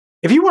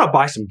if you want to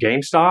buy some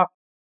GameStop,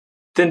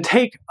 then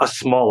take a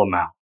small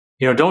amount.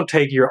 Don't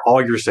take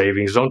all your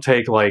savings. Don't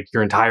take like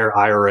your entire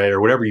IRA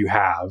or whatever you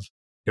have.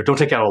 Don't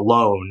take out a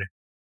loan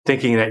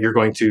thinking that you're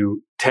going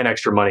to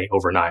 10x your money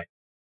overnight.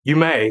 You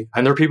may,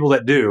 and there are people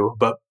that do,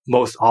 but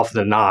most often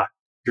than not,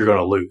 you're going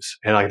to lose.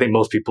 And I think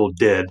most people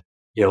did,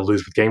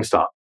 lose with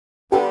GameStop.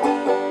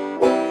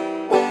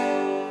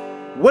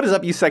 What is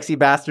up, you sexy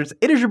bastards?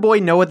 It is your boy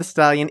Noah the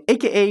Stallion,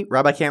 aka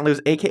Rabbi Can't Lose,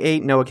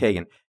 aka Noah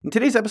Kagan. In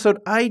today's episode,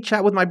 I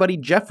chat with my buddy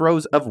Jeff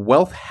Rose of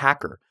Wealth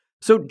Hacker.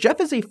 So Jeff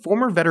is a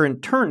former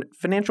veteran turned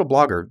financial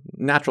blogger,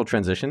 natural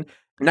transition.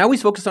 Now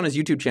he's focused on his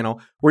YouTube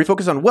channel where he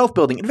focuses on wealth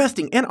building,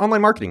 investing, and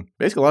online marketing.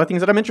 Basically, a lot of things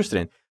that I'm interested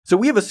in. So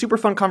we have a super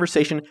fun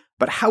conversation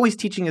about how he's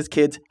teaching his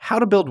kids how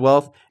to build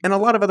wealth and a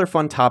lot of other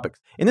fun topics.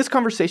 In this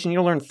conversation,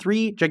 you'll learn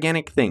 3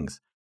 gigantic things.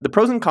 The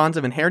pros and cons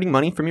of inheriting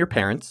money from your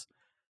parents.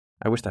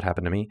 I wish that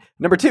happened to me.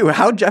 Number 2,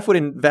 how Jeff would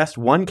invest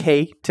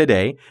 $1,000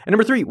 today. And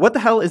number 3, what the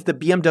hell is the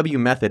BMW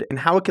method and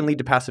how it can lead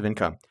to passive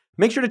income.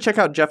 Make sure to check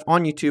out Jeff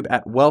on YouTube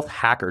at Wealth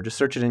Hacker. Just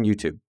search it in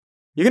YouTube.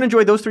 You're going to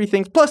enjoy those 3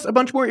 things, plus a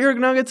bunch more ear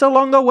nuggets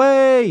along the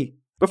way.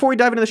 Before we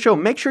dive into the show,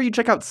 make sure you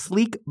check out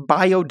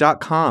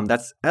sleekbio.com.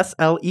 That's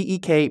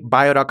SLEEK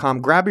bio.com.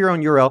 Grab your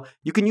own URL.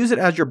 You can use it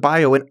as your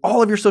bio in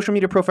all of your social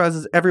media profiles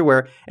is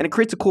everywhere, and it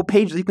creates a cool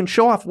page that you can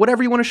show off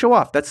whatever you want to show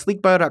off. That's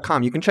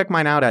sleekbio.com. You can check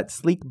mine out at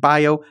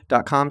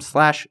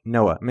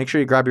sleekbio.com/Noah. Make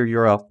sure you grab your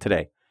URL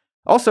today.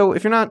 Also,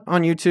 if you're not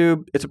on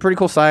YouTube, it's a pretty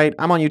cool site.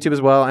 I'm on YouTube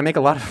as well. I make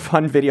a lot of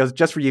fun videos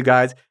just for you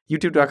guys.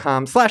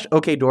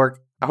 youtube.com/OKDork.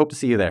 I hope to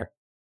see you there.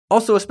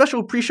 Also, a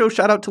special pre-show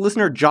shout out to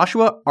listener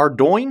Joshua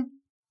Ardoin.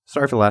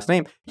 Sorry for the last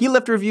name. He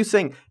left a review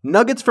saying,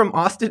 "Nuggets from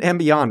Austin and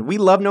beyond. We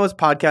love Noah's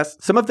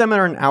podcast. Some of them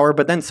are an hour,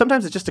 but then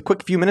sometimes it's just a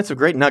quick few minutes of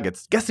great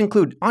nuggets. Guests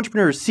include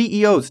entrepreneurs,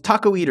 CEOs,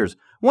 taco eaters.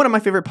 One of my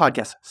favorite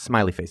podcasts,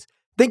 smiley face."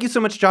 Thank you so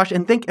much, Josh,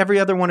 and thank every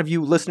other one of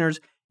you listeners.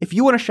 If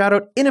you want a shout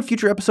out in a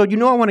future episode,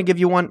 I want to give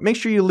you one. Make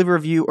sure you leave a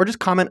review or just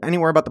comment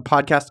anywhere about the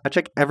podcast. I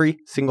check every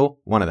single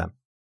one of them.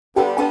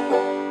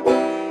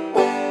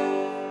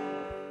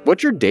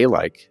 What's your day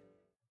like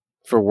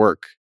for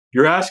work?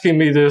 You're asking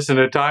me this in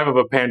a time of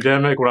a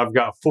pandemic when I've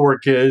got 4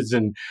 kids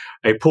and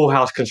a pool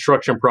house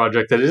construction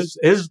project that is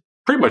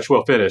pretty much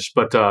well finished.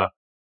 But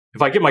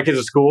if I get my kids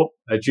to school,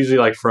 it's usually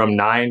like from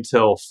 9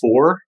 till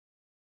 4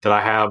 that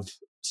I have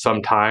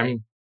some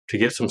time to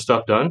get some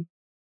stuff done.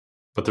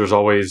 But there's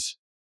always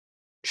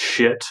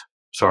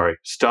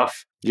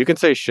stuff. You can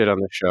say shit on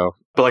the show.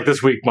 But like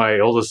this week, my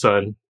oldest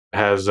son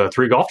has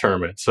 3 golf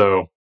tournaments.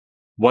 So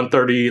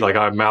 1:30, like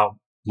I'm out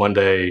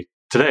Monday.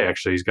 Today,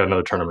 actually, he's got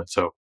another tournament.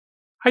 So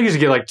I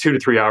usually get like 2 to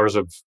 3 hours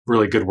of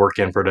really good work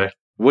in per day.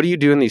 What do you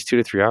do in these 2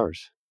 to 3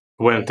 hours?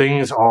 When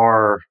things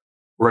are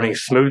running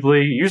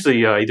smoothly,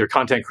 usually either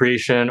content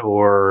creation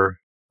or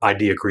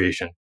idea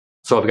creation.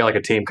 So I've got like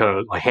a team kind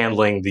of like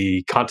handling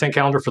the content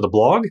calendar for the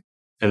blog.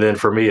 And then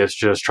for me, it's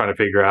just trying to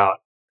figure out,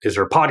 is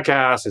there a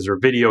podcast? Is there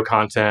video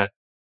content?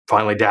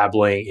 Finally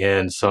dabbling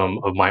in some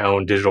of my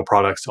own digital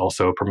products to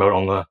also promote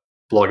on the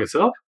blog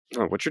itself.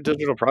 Oh, what's your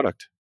digital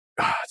product?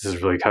 This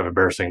is really kind of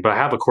embarrassing, but I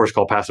have a course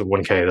called Passive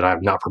 1K that I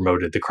have not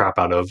promoted the crap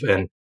out of.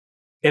 And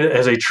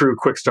as a true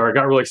quick start,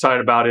 got really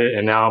excited about it.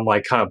 And now I'm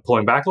like kind of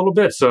pulling back a little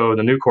bit. So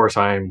the new course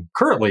I'm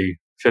currently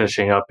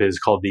finishing up is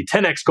called the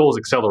 10X Goals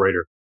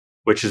Accelerator,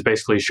 which is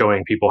basically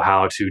showing people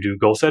how to do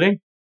goal setting,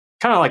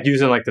 kind of like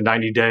using like the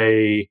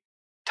 90-day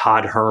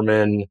Todd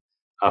Herman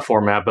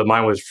format. But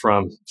mine was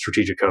from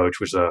Strategic Coach,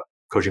 which is a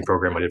coaching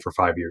program I did for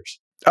 5 years.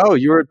 Oh,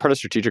 you were part of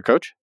Strategic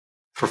Coach?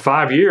 For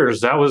 5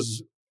 years, that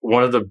was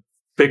one of the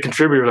big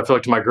contributors, I feel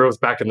like, to my growth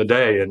back in the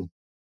day. And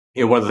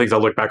one of the things I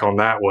look back on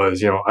that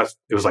was, it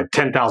was like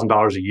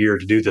 $10,000 a year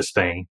to do this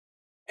thing.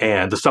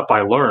 And the stuff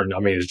I learned,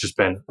 it's just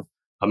been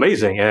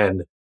amazing.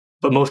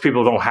 But most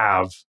people don't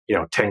have,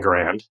 10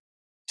 grand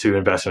to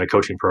invest in a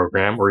coaching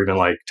program, or even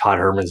like Todd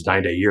Herman's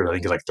 9-day year, I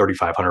think is like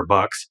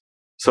 $3,500.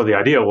 So the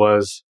idea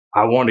was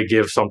I want to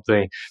give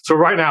something. So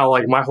right now,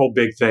 like my whole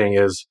big thing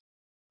is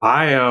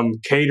I am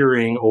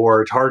catering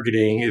or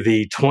targeting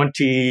the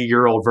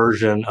 20-year-old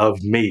version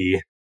of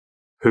me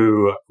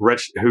who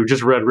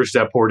just read Rich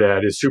Dad Poor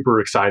Dad, is super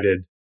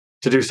excited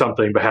to do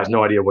something, but has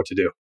no idea what to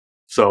do.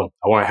 So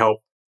I want to help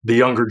the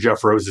younger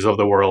Jeff Roses of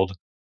the world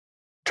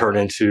turn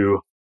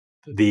into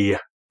the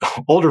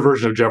older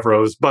version of Jeff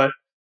Rose, but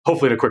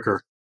hopefully in a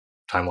quicker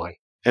timeline.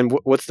 And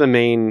what's the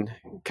main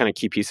kind of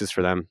key pieces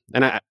for them?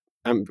 And I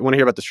want to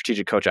hear about the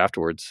Strategic Coach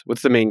afterwards.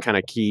 What's the main kind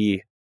of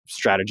key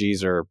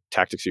strategies or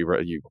tactics you're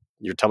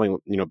telling,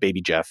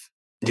 baby Jeff?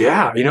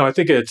 Yeah, I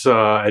think it's,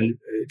 and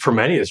for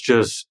many, it's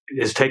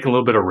taking a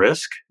little bit of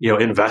risk,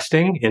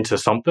 investing into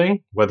something,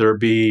 whether it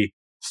be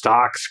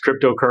stocks,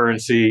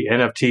 cryptocurrency,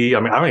 NFT. I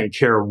don't even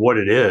care what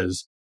it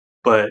is,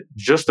 but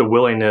just the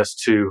willingness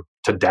to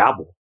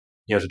dabble,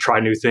 to try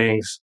new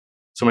things.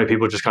 So many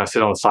people just kind of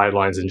sit on the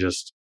sidelines and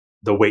just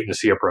the wait and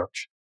see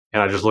approach.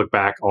 And I just look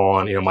back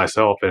on,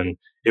 myself, and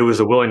it was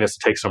a willingness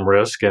to take some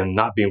risk and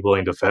not being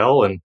willing to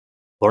fail and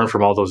learn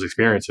from all those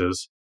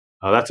experiences.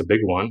 That's a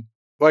big one.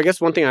 Well, I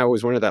guess one thing I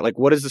always wondered that, like,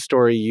 what is the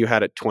story you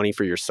had at 20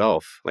 for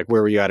yourself? Like,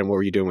 where were you at and what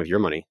were you doing with your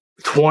money?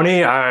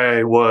 20,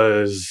 I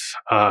was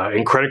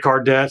in credit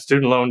card debt,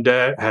 student loan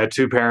debt. I had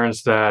two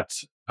parents that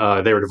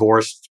they were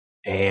divorced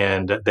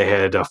and they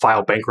had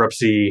filed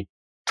bankruptcy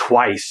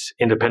twice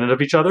independent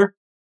of each other.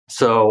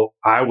 So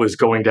I was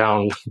going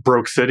down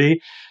broke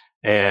city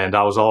and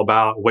I was all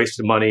about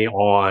wasting money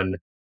on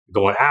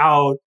going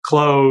out,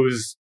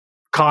 clothes,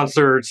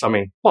 concerts. I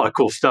mean, a lot of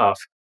cool stuff.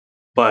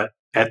 But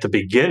at the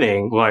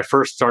beginning, when I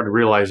first started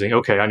realizing,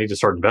 okay, I need to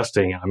start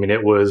investing, I mean,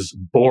 it was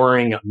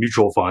boring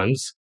mutual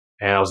funds.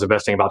 And I was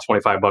investing about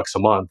 $25 a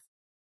month.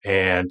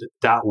 And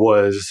that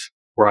was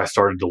where I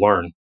started to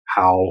learn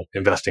how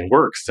investing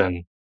works.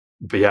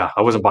 But yeah,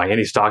 I wasn't buying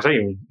any stocks. I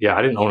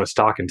didn't own a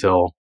stock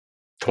until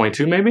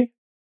 22, maybe.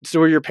 So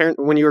were your parents,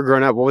 when you were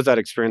growing up, what was that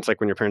experience like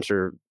when your parents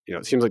were,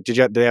 it seems like,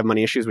 did they have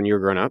money issues when you were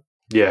growing up?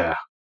 Yeah.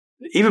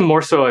 Even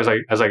more so as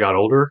I got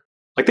older.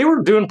 Like they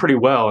were doing pretty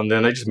well. And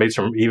then they just made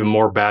some even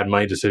more bad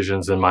money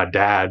decisions than my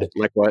dad.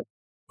 Like what?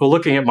 Well,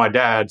 looking at my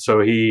dad,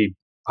 so he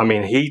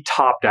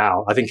topped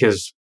out. I think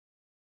his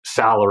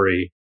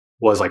salary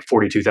was like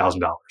 $42,000.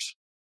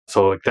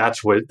 So like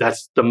that's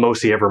the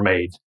most he ever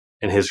made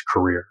in his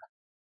career.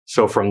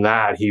 So from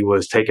that, he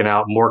was taking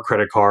out more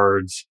credit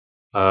cards,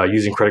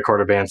 using credit card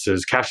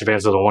advances, cash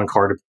advances on one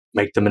card to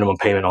make the minimum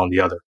payment on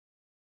the other.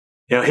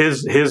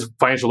 His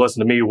financial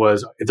lesson to me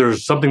was if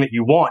there's something that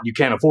you want, you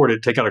can't afford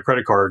it, take out a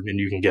credit card and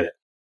you can get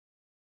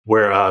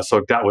it.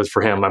 So that was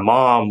for him. My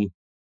mom,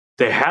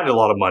 they had a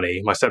lot of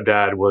money. My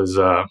stepdad was,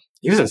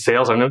 he was in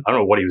sales. I don't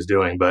know what he was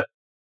doing, but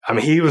I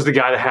mean, he was the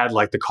guy that had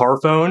like the car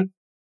phone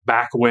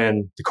back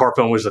when the car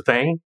phone was a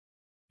thing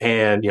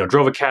and,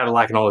 drove a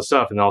Cadillac and all this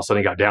stuff. And all of a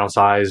sudden he got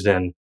downsized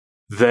and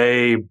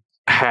they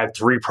had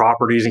 3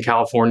 properties in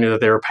California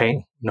that they were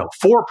paying,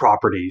 4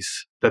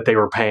 properties that they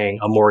were paying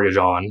a mortgage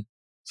on.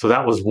 So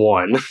that was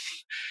one.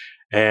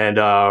 And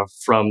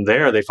from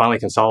there, they finally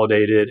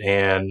consolidated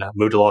and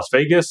moved to Las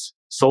Vegas,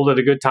 sold at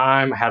a good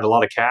time, had a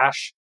lot of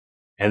cash.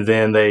 And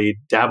then they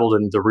dabbled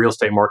in the real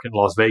estate market in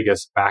Las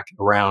Vegas back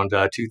around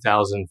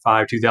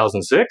 2005,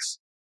 2006.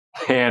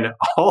 And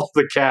all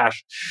the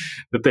cash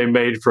that they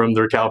made from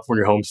their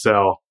California home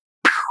sale,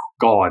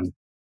 gone.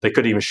 They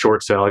couldn't even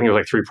short sell. I think it was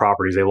like 3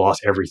 properties. They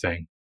lost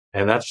everything.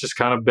 And that's just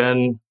kind of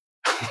been,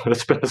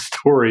 that's been a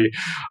story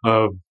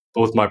of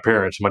both my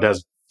parents. My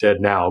dad's dead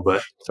now,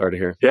 but sorry to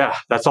hear. Yeah,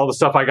 that's all the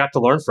stuff I got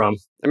to learn from.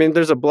 I mean,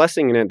 there's a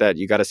blessing in it that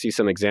you got to see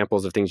some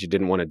examples of things you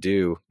didn't want to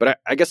do. But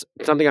I guess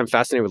something I'm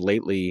fascinated with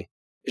lately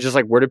is just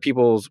like, where do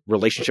people's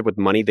relationship with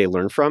money they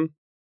learn from?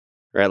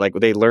 Right? Like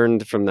they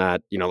learned from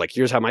that, like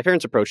here's how my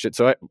parents approached it.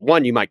 So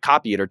one, you might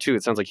copy it, or two,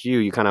 it sounds like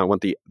you kind of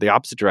went the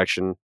opposite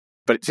direction.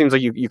 But it seems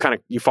like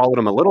you followed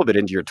them a little bit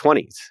into your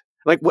 20s.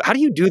 Like, how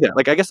do you do that?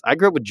 Like, I guess I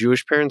grew up with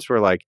Jewish parents where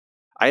like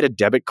I had a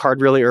debit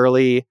card really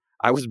early.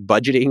 I was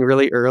budgeting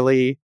really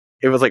early.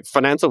 It was like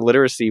financial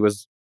literacy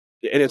was,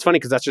 and it's funny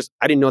because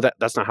I didn't know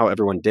that's not how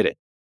everyone did it.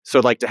 So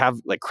like to have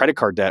like credit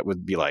card debt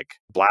would be like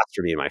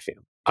blasphemy in my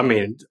family. I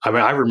mean,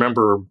 I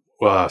remember,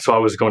 so I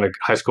was going to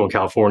high school in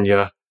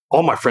California.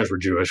 All my friends were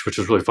Jewish, which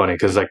was really funny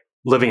because like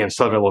living in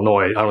Southern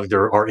Illinois, I don't think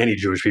there are any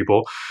Jewish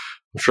people.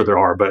 I'm sure there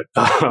are, but,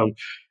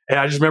 and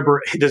I just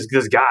remember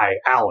this guy,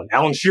 Alan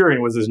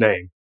Sheeran was his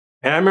name.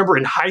 And I remember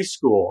in high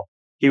school,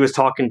 he was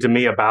talking to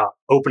me about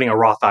opening a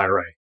Roth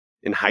IRA.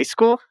 In high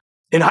school?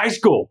 In high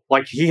school.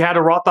 Like he had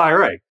a Roth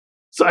IRA.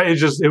 So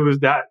it was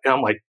that. And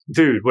I'm like,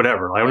 dude,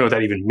 whatever. I don't know what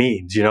that even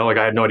means. Like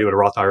I had no idea what a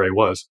Roth IRA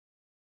was.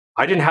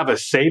 I didn't have a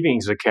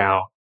savings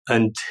account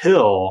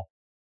until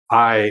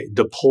I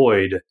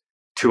deployed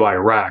to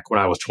Iraq when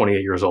I was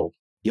 28 years old.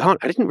 I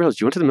didn't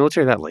realize you went to the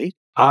military that late.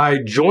 I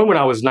joined when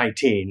I was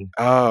 19.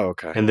 Oh,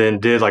 okay. And then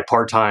did like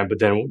part-time, but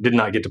then did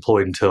not get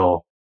deployed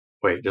until,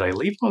 did I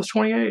leave when I was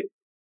 28?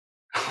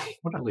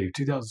 When did I leave?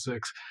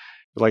 2006.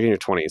 Like in your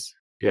 20s.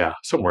 Yeah,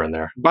 somewhere in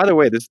there. By the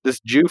way, this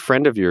Jew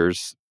friend of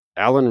yours,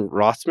 Alan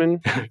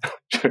Rothman?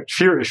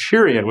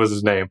 Sheeran was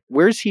his name.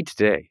 Where is he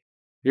today?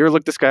 You ever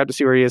look this guy up to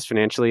see where he is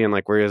financially and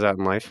like where he is at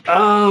in life?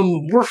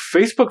 We're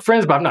Facebook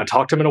friends, but I've not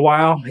talked to him in a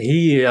while.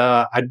 He,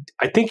 I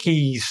think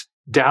he's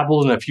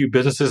dabbled in a few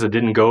businesses that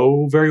didn't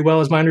go very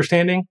well, is my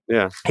understanding.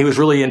 Yeah. He was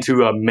really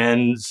into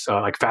men's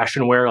like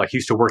fashion wear. Like he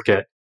used to work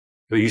at,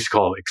 they used to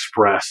call it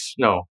Express.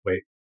 No,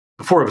 wait.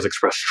 Before it was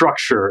Express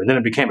Structure, and then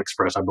it became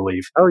Express, I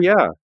believe. Oh,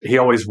 yeah. He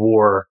always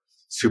wore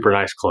super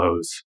nice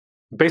clothes.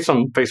 Based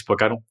on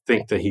Facebook, I don't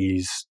think that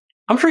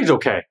I'm sure he's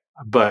okay,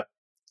 but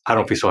I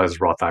don't know if he still has his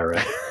Roth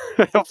IRA.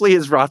 Hopefully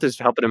his Roth is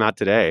helping him out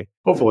today.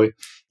 Hopefully.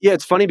 Yeah,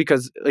 it's funny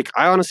because like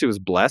I honestly was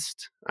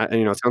blessed. And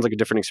it sounds like a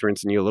different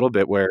experience than you a little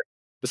bit, where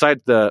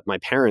besides my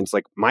parents,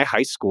 like my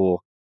high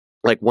school,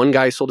 like one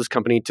guy sold his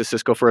company to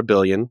Cisco for $1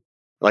 billion.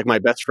 Like my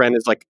best friend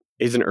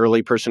is an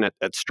early person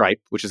at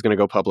Stripe, which is going to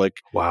go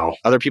public. Wow.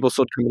 Other people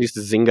sold companies to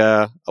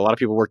Zynga. A lot of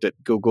people worked at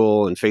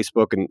Google and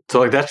Facebook. And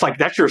so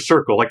that's your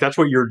circle. Like that's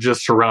what you're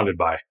just surrounded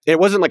by. It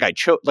wasn't like I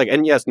chose,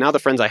 and yes, now the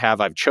friends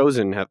I've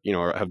chosen have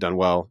done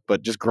well.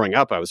 But just growing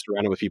up, I was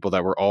surrounded with people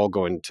that were all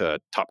going to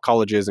top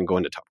colleges and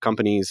going to top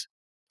companies,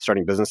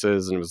 starting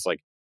businesses. And it was like,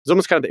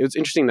 it was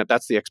interesting that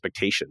that's the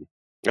expectation.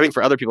 I think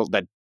for other people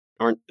that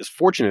aren't as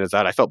fortunate as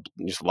that. I felt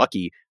just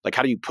lucky. Like,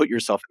 how do you put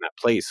yourself in that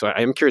place? So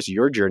I am curious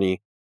your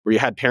journey where you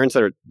had parents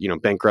that are,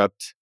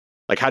 bankrupt.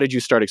 Like, how did you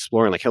start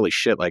exploring? Like, holy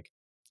shit, like,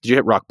 did you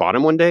hit rock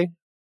bottom one day?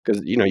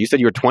 Because, you said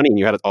you were 20 and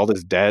you had all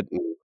this debt.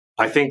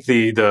 I think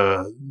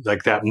the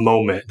like that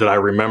moment that I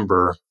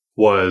remember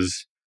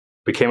was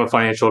became a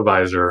financial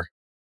advisor.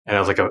 And I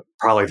was like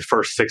probably the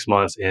first 6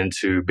 months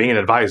into being an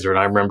advisor. And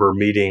I remember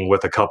meeting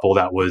with a couple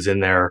that was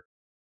in their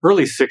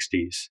early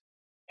 60s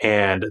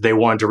and they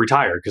wanted to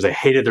retire because they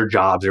hated their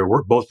jobs. They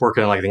were both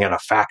working like they had a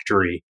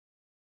factory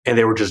and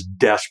they were just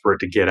desperate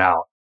to get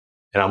out.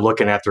 And I'm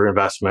looking at their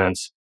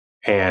investments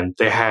and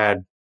it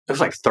was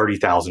like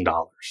 $30,000.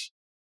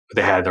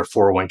 They had their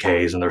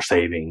 401ks and their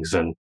savings.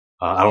 And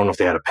I don't know if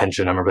they had a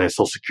pension. I remember they had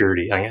Social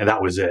Security and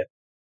that was it.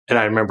 And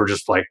I remember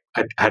just like,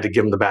 I had to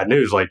give them the bad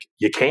news. Like,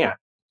 you can't,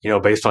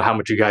 based on how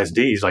much you guys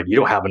need, like, you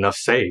don't have enough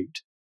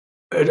saved.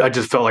 I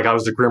just felt like I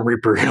was the Grim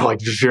Reaper, like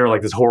just sharing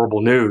like this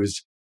horrible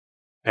news.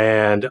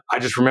 And I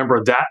just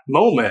remember that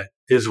moment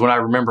is when I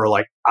remember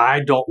like,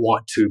 I don't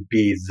want to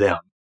be them.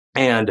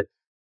 And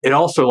it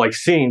also like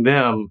seeing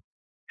them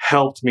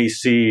helped me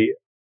see,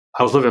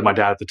 I was living with my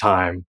dad at the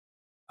time.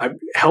 It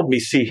helped me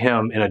see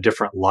him in a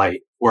different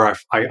light where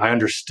I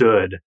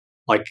understood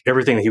like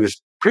everything that he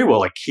was pretty well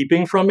like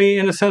keeping from me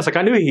in a sense. Like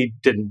I knew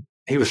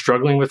he was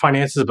struggling with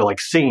finances, but like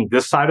seeing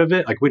this side of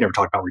it, like we never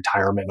talked about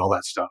retirement and all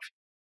that stuff.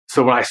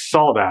 So when I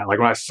saw that, like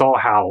when I saw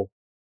how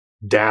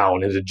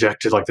down and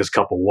dejected like this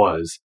couple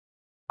was,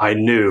 I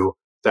knew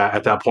that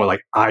at that point,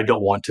 like I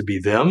don't want to be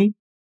them.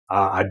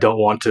 I don't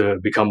want to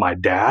become my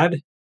dad.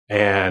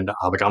 And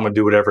I'm going to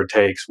do whatever it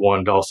takes,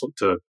 one, to also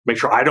to make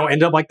sure I don't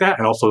end up like that.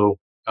 And also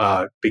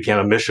began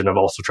a mission of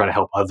also trying to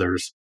help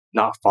others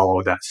not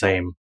follow that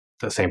same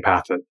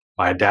path that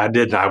my dad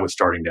did and I was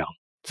starting down.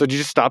 So did you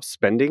just stop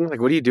spending?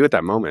 Like, what do you do at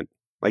that moment?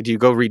 Like, do you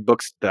go read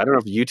books? I don't know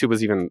if YouTube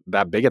was even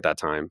that big at that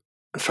time.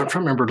 So I'm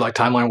trying to remember, like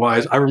timeline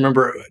wise, I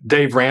remember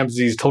Dave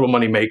Ramsey's Total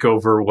Money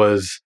Makeover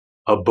was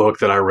a book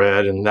that I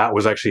read, and that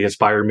was actually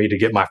inspired me to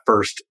get my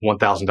first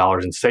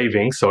 $1,000 in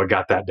savings. So I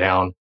got that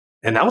down.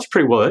 And that was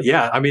pretty well.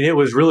 Yeah. I mean, it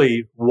was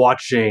really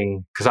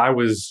watching because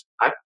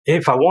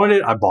if I wanted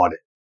it, I bought it.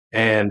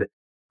 And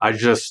I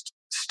just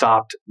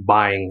stopped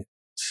buying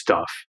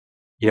stuff.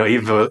 Even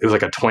if it was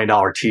like a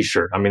 $20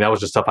 t-shirt. I mean, that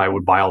was just stuff I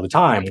would buy all the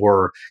time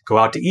or go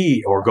out to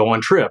eat or go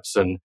on trips.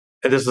 And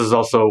this is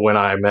also when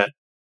I met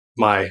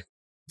my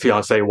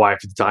fiance wife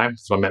at the time.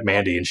 So I met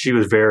Mandy and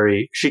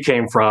she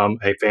came from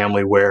a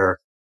family where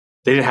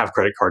they didn't have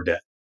credit card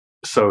debt.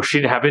 So she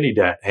didn't have any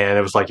debt. And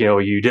it was like,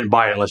 you didn't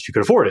buy it unless you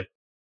could afford it.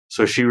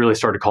 So she really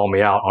started calling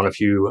me out on a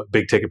few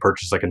big ticket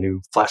purchases, like a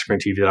new flat screen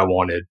TV that I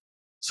wanted.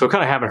 So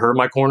kind of having her in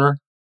my corner,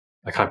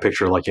 I kind of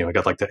picture like, I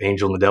got like the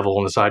angel and the devil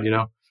on the side,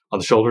 on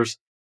the shoulders.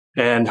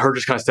 And her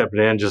just kind of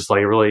stepping in, just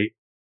like really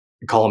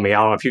calling me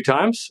out on a few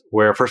times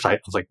where at first I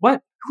was like,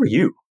 what? Who are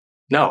you?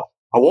 No,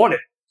 I want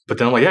it. But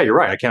then I'm like, yeah, you're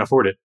right. I can't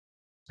afford it.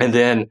 And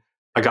then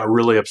I got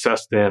really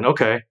obsessed then.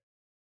 Okay,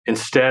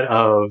 instead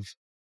of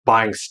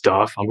buying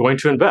stuff, I'm going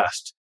to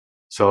invest.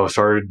 So I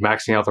started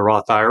maxing out the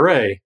Roth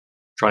IRA,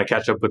 trying to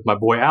catch up with my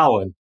boy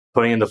Alan,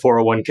 putting in the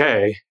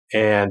 401k.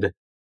 And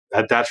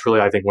that's really,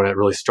 I think, when it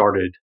really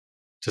started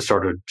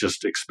to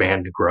just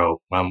expand and grow.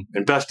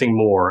 Investing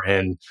more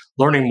and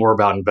learning more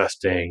about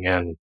investing.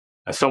 And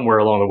somewhere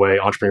along the way,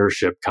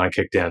 entrepreneurship kind of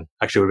kicked in.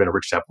 Actually, it would have been a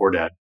Rich Dad Poor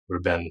Dad, would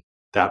have been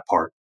that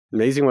part.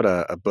 Amazing what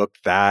a book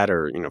that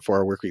or,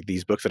 4-Hour Workweek,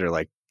 these books that are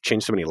like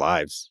changed so many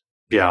lives.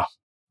 Yeah.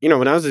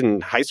 When I was in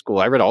high school,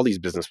 I read all these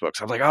business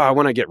books. I was like, I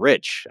want to get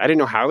rich. I didn't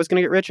know how I was going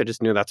to get rich. I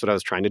just knew that's what I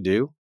was trying to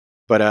do.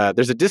 But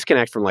there's a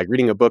disconnect from like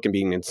reading a book and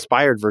being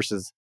inspired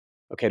versus,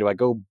 okay, do I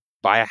go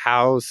buy a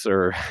house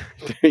or,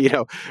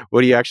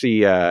 what do you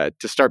actually,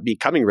 to start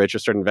becoming rich or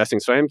start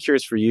investing? So I am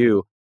curious for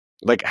you,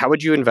 like, how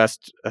would you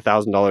invest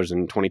 $1,000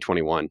 in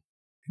 2021?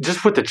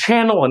 Just with the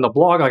channel and the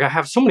blog, like I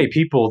have so many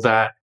people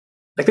that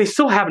like they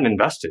still haven't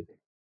invested,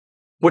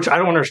 which I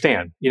don't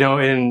understand,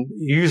 and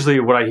usually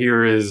what I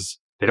hear is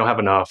they don't have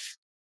enough.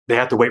 They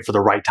have to wait for the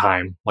right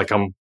time. Like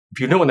if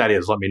you know when that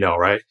is, let me know.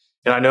 Right.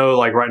 And I know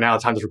like right now,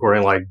 the time of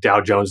recording, like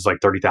Dow Jones is like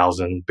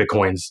 30,000,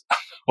 Bitcoin's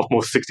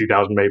almost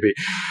 60,000 maybe.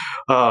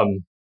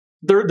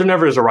 There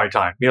never is a right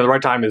time. The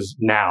right time is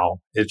now.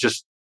 It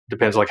just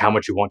depends like how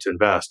much you want to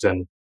invest.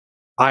 And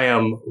I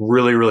am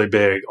really, really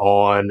big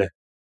on,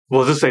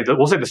 we'll say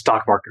the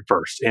stock market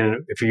first.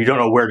 And if you don't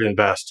know where to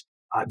invest,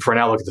 for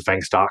now, look at the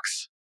FANG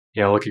stocks.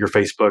 Look at your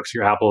Facebooks,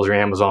 your Apples, your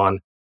Amazon.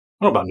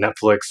 I don't know about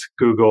Netflix,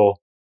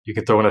 Google. You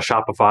can throw in a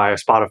Shopify, a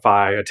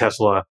Spotify, a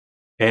Tesla,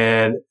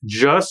 and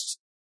just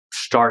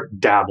start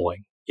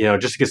dabbling,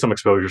 just to get some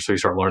exposure so you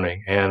start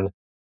learning. And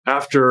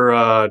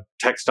after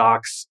tech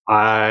stocks,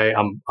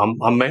 I'm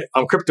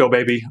crypto,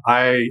 baby.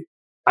 I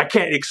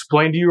can't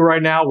explain to you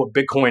right now what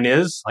Bitcoin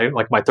is.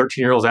 Like my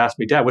 13-year-olds asked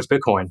me, Dad, what's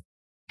Bitcoin?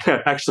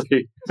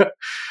 Actually,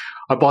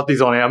 I bought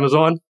these on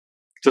Amazon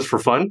just for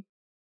fun.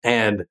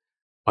 And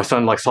my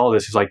son like saw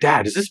this. He's like,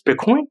 Dad, is this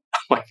Bitcoin?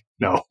 I'm like,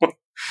 no.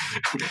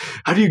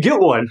 How do you get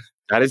one?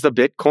 That is the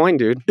Bitcoin,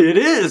 dude. It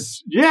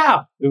is. Yeah.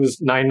 It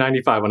was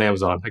 $9.95 on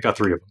Amazon. I got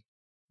 3 of them.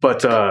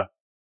 But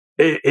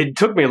it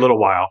took me a little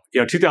while.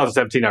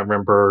 2017, I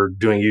remember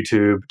doing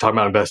YouTube, talking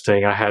about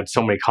investing. I had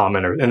so many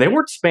commenters, and they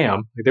weren't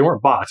spam. They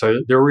weren't bots.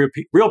 They were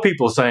real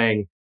people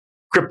saying,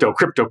 crypto,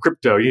 crypto,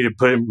 crypto. You need to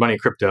put in money in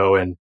crypto.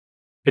 And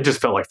it just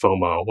felt like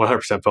FOMO,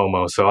 100%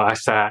 FOMO. So I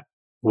sat,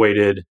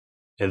 waited,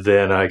 and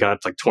then I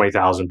got like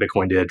 20,000.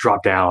 Bitcoin did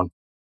drop down.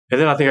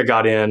 And then I think I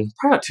got in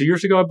probably 2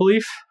 years ago, I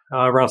believe,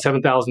 around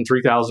 7,000,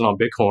 3,000 on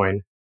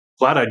Bitcoin.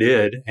 Glad I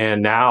did.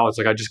 And now it's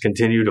like I just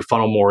continue to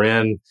funnel more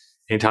in.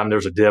 Anytime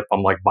there's a dip,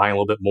 I'm like buying a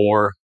little bit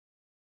more.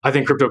 I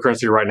think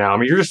cryptocurrency right now, I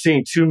mean, you're just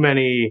seeing too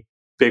many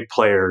big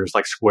players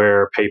like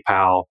Square,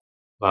 PayPal,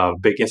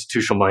 big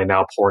institutional money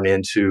now pouring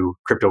into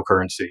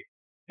cryptocurrency.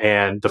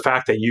 And the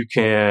fact that you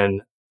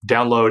can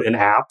download an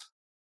app,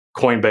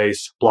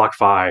 Coinbase,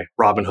 BlockFi,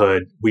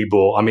 Robinhood,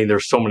 Webull. I mean,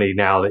 there's so many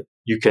now that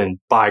you can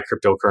buy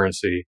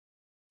cryptocurrency.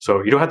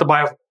 So you don't have to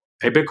buy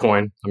a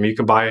Bitcoin. I mean, you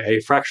can buy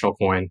a fractional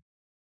coin.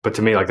 But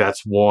to me, like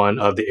that's one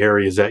of the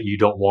areas that you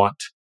don't want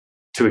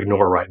to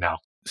ignore right now.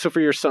 So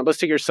for your son, let's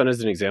take your son as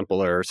an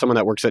example, or someone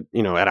that works at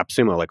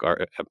AppSumo, like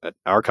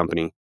our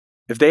company.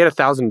 If they had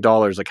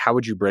 $1,000, like how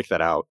would you break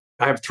that out?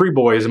 I have 3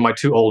 boys, and my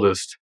 2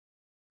 oldest,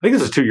 I think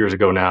this is 2 years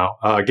ago now,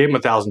 gave them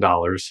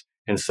 $1,000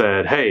 and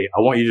said, hey, I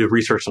want you to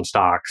research some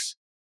stocks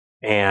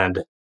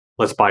and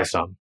let's buy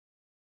some.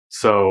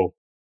 So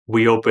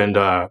we opened,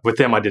 with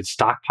them, I did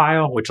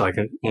Stockpile, which like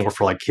more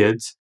for like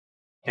kids.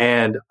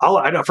 And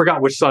I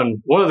forgot which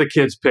son, one of the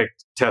kids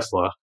picked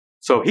Tesla.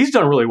 So he's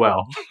done really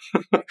well.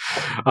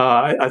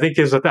 I think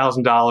his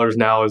 $1,000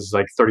 now is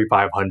like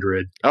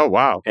 $3,500. Oh,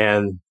 wow.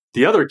 And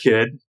the other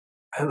kid,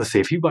 let's see,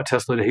 if he bought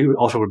Tesla, he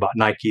also would have bought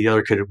Nike. The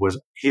other kid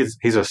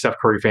he's a Steph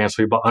Curry fan,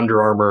 so he bought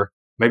Under Armour,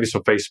 maybe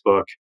some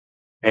Facebook.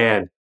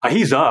 And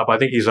he's up. I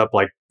think he's up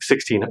like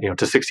 16, to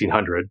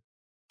 1,600.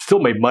 Still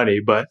made money,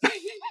 but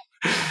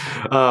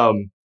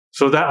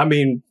so that, I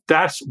mean,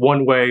 that's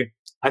one way.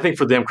 I think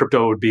for them,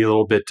 crypto would be a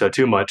little bit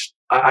too much.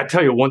 I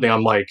tell you one thing,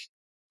 I'm like,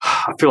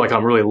 I feel like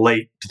I'm really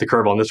late to the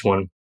curve on this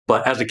one.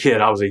 But as a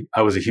kid, I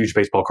was a huge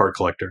baseball card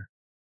collector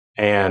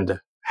and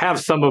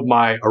have some of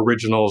my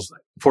originals.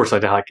 Unfortunately,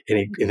 I didn't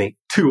like anything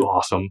too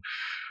awesome.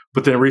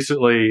 But then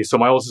recently, so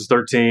my oldest is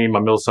 13, my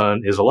middle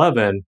son is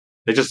 11.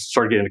 They just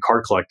started getting into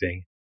card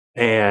collecting.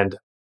 And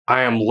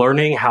I am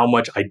learning how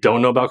much I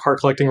don't know about card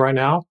collecting right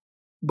now.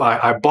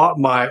 But I bought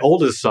my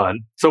oldest son.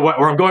 So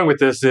where I'm going with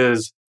this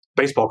is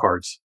baseball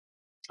cards,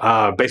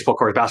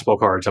 basketball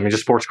cards. I mean,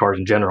 just sports cards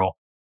in general.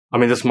 I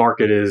mean, this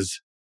market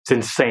it's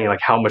insane, like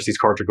how much these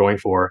cards are going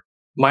for.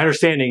 My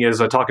understanding is,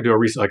 talking to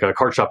a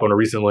card shop owner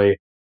recently,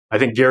 I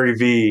think Gary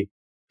Vee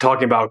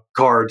talking about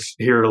cards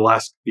here the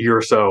last year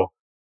or so,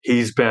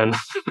 he's been,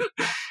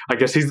 I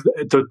guess he's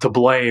to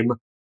blame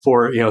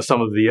for,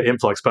 some of the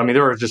influx. But I mean,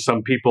 there are just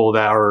some people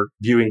that are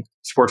viewing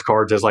sports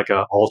cards as like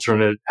an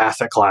alternate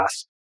asset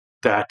class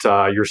that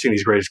you're seeing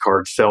these greatest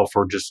cards sell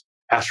for just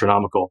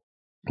astronomical.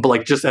 But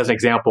like, just as an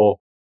example,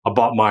 I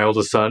bought my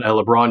oldest son a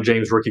LeBron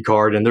James rookie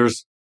card, and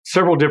there's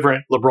several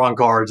different LeBron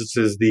cards. This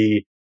is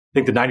the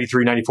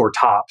 93, 94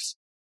 tops.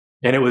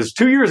 And it was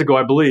 2 years ago,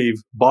 I believe,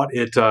 bought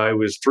it. It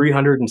was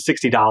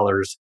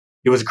 $360.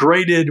 It was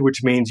graded,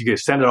 which means you could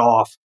send it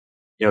off,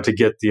 to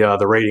get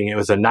the rating. It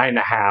was a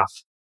 9.5,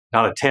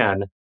 not a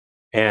 10,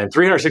 and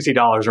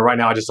 $360. And right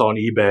now I just saw on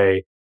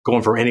eBay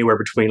going for anywhere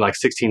between like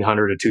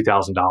 $1,600 to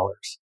 $2,000.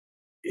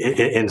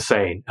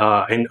 Insane.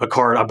 And a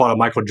card, I bought a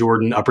Michael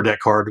Jordan Upper Deck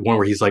card, one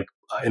where he's like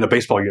in a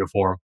baseball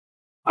uniform.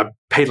 I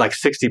paid like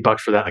 $60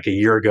 for that like a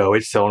year ago.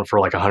 It's selling for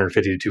like $150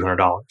 to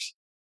 $200.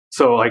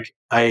 So like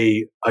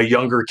a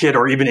younger kid,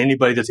 or even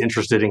anybody that's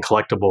interested in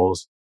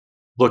collectibles,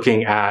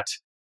 looking at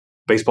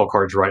baseball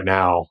cards right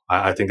now,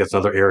 I think that's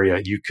another area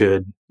you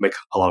could make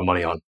a lot of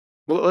money on.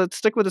 Well, let's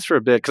stick with this for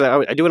a bit,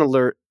 because I do want to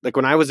learn. Like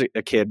when I was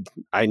a kid,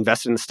 I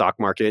invested in the stock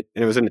market,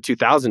 and it was in the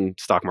 2000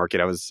 stock market.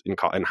 I was in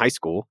high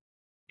school,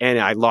 and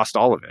I lost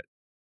all of it.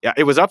 Yeah,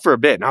 it was up for a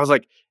bit, and I was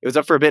like,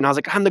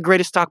 I'm the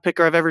greatest stock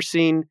picker I've ever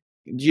seen.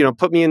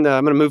 Put me I'm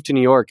going to move to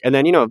New York. And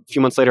then, a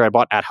few months later, I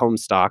bought At Home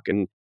stock,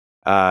 and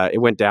it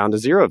went down to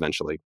zero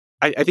eventually.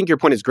 I think your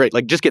point is great.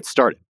 Like, just get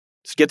started.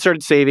 Just get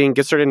started saving,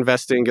 get started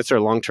investing, get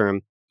started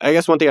long-term. I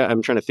guess one thing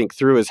I'm trying to think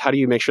through is, how do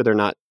you make sure they're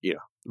not,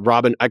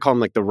 I call them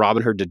like the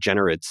Robinhood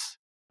degenerates,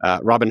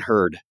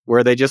 Robinhood,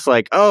 where they just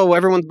like, oh,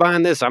 everyone's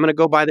buying this, I'm going to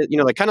go buy that,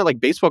 like kind of like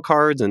baseball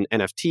cards and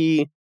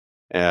NFT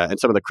and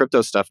some of the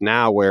crypto stuff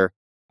now, where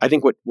I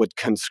think what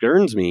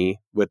concerns me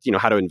with,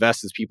 how to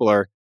invest is people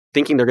are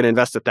thinking they're going to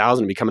invest $1,000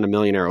 and becoming a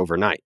millionaire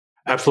overnight.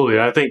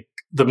 Absolutely. I think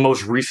the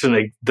most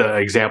recent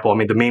example, I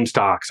mean, the meme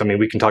stocks, I mean,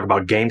 we can talk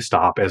about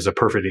GameStop as a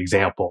perfect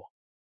example.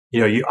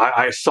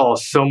 I saw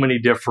so many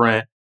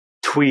different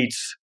tweets,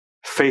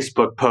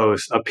 Facebook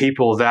posts of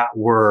people that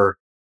were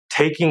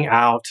taking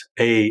out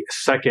a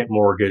second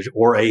mortgage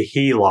or a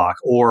HELOC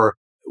or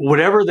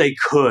whatever they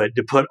could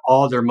to put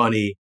all their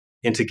money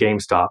into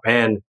GameStop.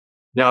 And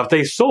now if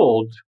they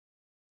sold,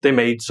 they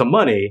made some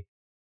money.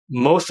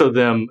 Most of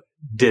them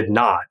did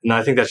not. And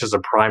I think that's just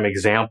a prime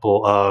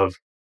example of,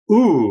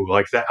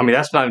 like that. I mean,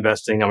 that's not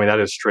investing. I mean, that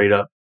is straight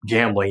up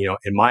gambling,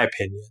 in my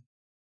opinion.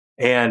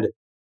 And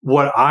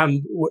what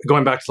I'm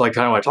going back to like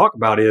kind of what I talk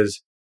about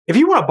is if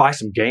you want to buy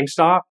some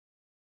GameStop,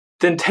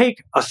 then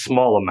take a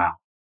small amount.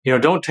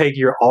 Don't take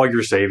all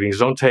your savings.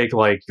 Don't take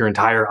like your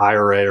entire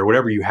IRA or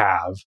whatever you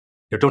have.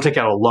 Don't take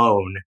out a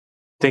loan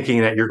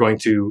thinking that you're going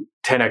to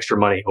 10 extra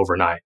money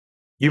overnight.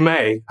 You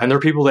may, and there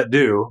are people that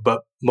do,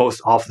 but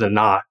most often than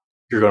not,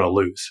 you're going to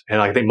lose.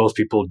 And I think most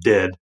people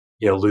did,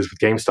 lose with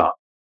GameStop.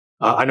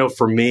 I know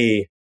for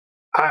me,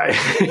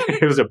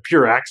 it was a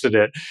pure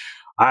accident.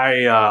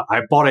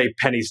 I bought a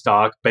penny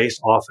stock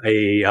based off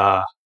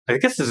I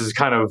guess this is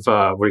kind of,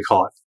 what do you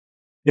call it?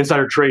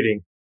 Insider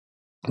trading.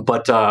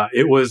 But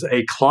it was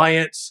a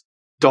client's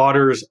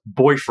daughter's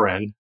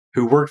boyfriend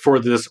who worked for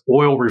this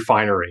oil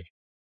refinery.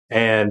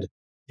 And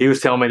he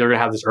was telling me they're going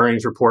to have this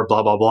earnings report,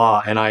 blah, blah,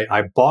 blah. And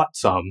I bought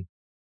some.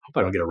 I hope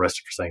I don't get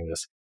arrested for saying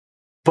this.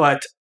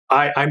 But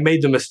I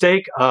made the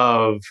mistake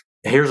of,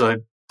 here's a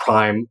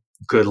prime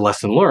good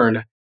lesson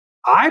learned.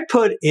 I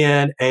put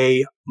in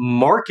a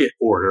market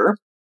order,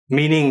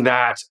 meaning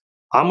that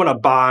I'm going to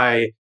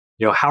buy,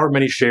 however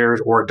many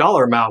shares or a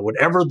dollar amount,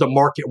 whatever the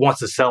market wants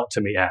to sell it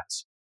to me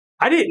as.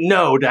 I didn't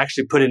know to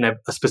actually put in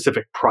a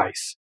specific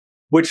price,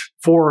 which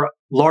for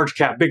large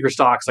cap, bigger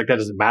stocks, like that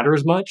doesn't matter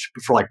as much,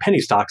 but for like penny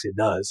stocks, it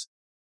does.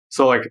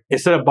 So like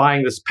instead of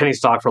buying this penny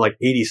stock for like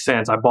 80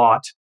 cents, I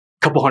bought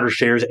a couple hundred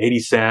shares at 80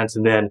 cents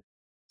and then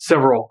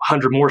several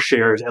hundred more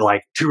shares at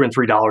like $2 and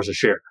 $3 a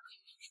share.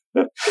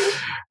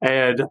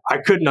 And I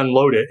couldn't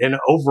unload it. And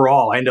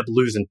overall, I ended up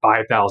losing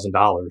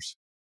 $5,000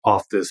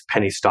 off this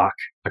penny stock.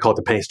 I call it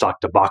the penny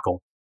stock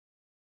debacle.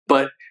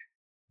 But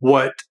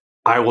what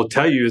I will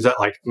tell you is that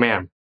like,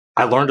 man,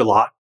 I learned a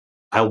lot.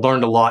 I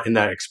learned a lot in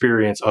that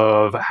experience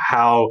of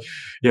how,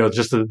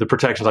 just the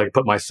protections I can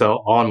put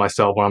on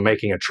myself when I'm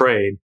making a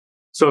trade.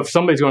 So if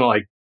somebody's going to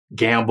like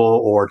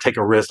gamble or take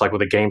a risk, like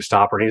with a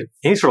GameStop or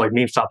any sort of like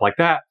meme stock like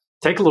that,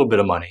 take a little bit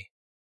of money,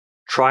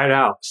 try it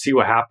out, see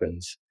what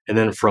happens. And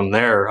then from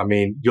there, I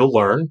mean, you'll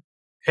learn,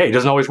 hey, it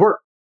doesn't always work.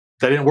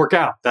 That didn't work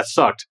out. That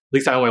sucked. At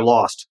least I only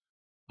lost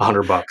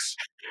 $100.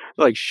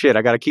 Like, shit,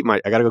 I got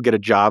to go get a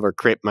job or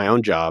create my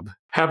own job.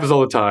 Happens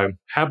all the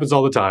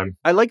time.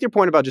 I like your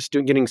point about just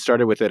getting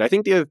started with it. I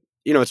think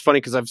it's funny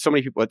because I have so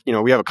many people,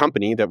 we have a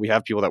company that we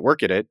have people that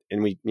work at it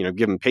and we,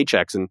 give them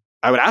paychecks. And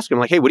I would ask them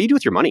like, hey, what do you do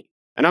with your money?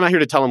 And I'm not here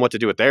to tell them what to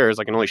do with theirs.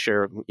 I can only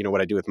share,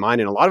 what I do with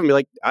mine. And a lot of them be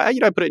like, I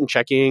put it in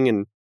checking.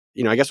 And,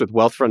 I guess with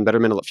Wealth Fund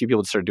Betterment, a few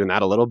people started doing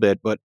that a little bit,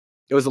 but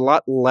it was a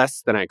lot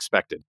less than I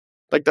expected.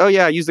 Like, oh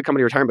yeah, I use the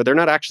company retirement, but they're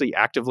not actually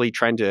actively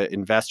trying to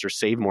invest or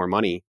save more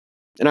money.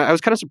 And I was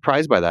kind of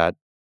surprised by that.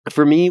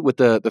 For me, with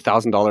the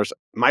 $1,000,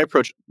 my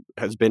approach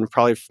has been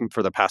probably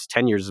for the past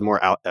 10 years is more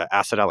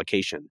asset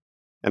allocation.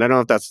 And I don't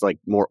know if that's like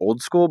more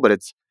old school, but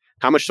it's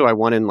how much do I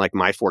want in like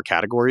my 4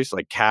 categories,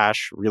 like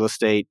cash, real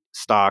estate,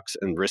 stocks,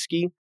 and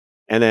risky.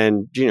 And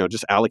then,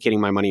 just allocating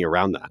my money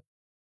around that.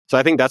 So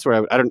I think that's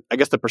where I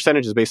guess the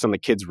percentage is based on the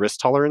kid's risk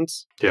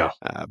tolerance. Yeah.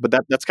 But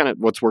that's kind of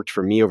what's worked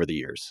for me over the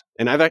years.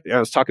 And I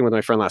was talking with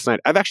my friend last night.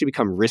 I've actually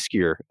become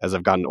riskier as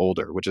I've gotten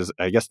older, which is,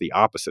 I guess, the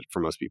opposite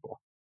for most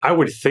people. I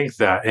would think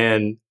that.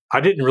 And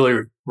I didn't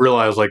really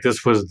realize like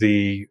this was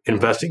the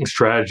investing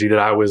strategy that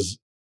I was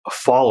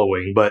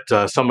following, but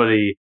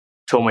somebody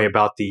told me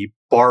about the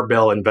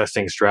barbell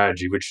investing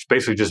strategy, which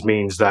basically just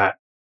means that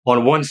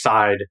on one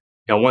side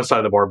of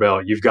the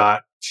barbell, you've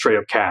got straight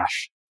up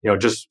cash,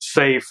 just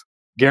safe,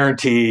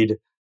 guaranteed,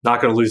 not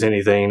going to lose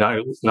anything, not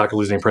going to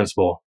lose any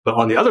principal. But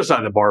on the other side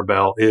of the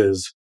barbell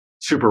is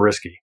super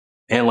risky.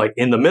 And like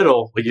in the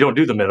middle, like you don't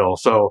do the middle.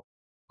 So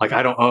like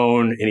I don't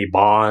own any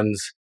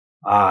bonds.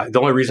 The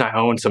only reason I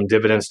own some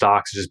dividend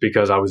stocks is just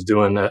because I was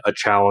doing a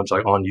challenge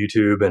like on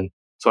YouTube. And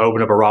so I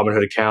opened up a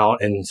Robinhood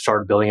account and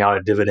started building out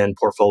a dividend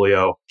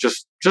portfolio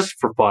just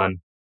for fun.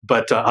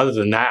 But other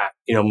than that,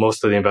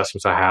 most of the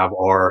investments I have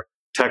are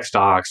tech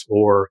stocks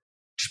or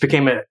just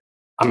became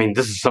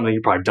this is something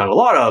you've probably done a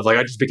lot of. Like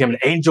I just became an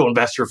angel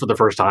investor for the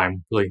first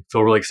time. Really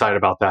feel really excited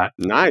about that.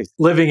 Nice.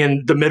 Living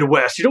in the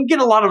Midwest, you don't get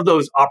a lot of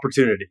those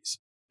opportunities.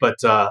 But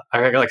I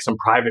got like some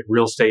private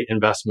real estate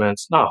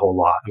investments, not a whole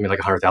lot. I mean, like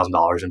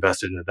 $100,000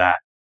 invested into that.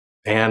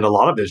 And a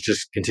lot of it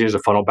just continues to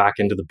funnel back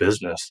into the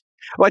business.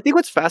 Well, I think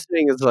what's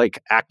fascinating is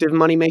like active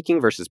money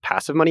making versus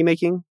passive money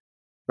making,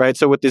 right?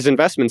 So with these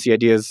investments, the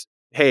idea is,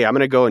 hey, I'm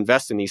going to go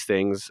invest in these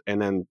things and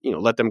then,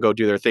 let them go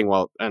do their thing.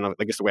 Well, and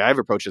I guess the way I've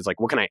approached it is like,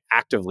 what can I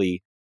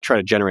actively try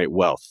to generate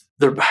wealth?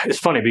 It's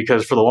funny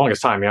because for the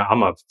longest time,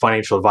 I'm a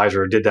financial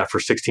advisor who did that for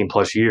 16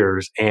 plus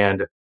years.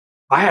 And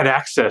I had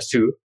access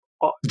to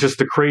just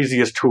the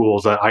craziest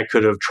tools that I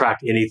could have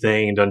tracked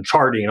anything and done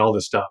charting and all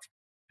this stuff.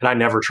 And I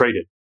never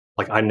traded.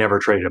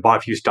 I bought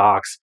a few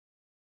stocks,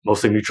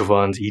 mostly mutual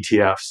funds,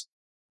 ETFs.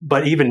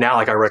 But even now,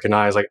 I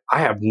recognize, I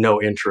have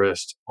no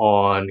interest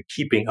on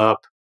keeping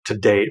up to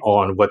date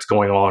on what's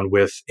going on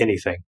with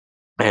anything.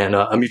 And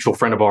a mutual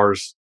friend of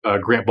ours,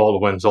 Grant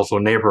Baldwin, is also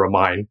a neighbor of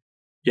mine.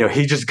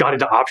 He just got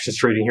into options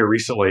trading here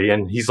recently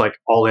and he's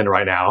all in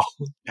right now.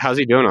 How's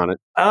he doing on it?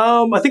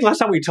 I think last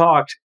time we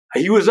talked,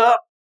 he was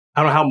up.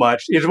 I don't know how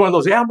much. It was one of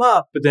those, I'm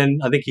up. But then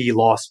I think he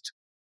lost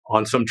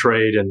on some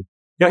trade and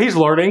he's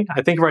learning.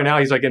 I think right now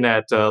he's like in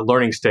that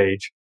learning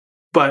stage.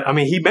 But I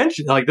mean, he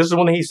mentioned like this is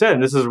one thing he said,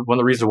 and this is one of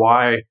the reasons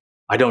why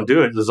I don't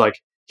do it. Is like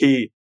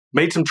he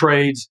made some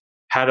trades,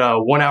 had a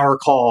 1 hour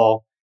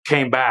call,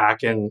 came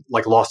back and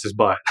like lost his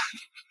butt.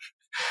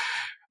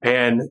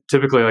 And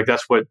typically like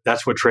that's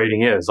what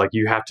trading is. Like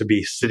you have to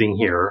be sitting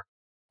here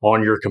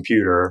on your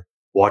computer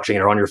watching it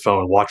or on your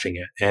phone watching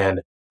it.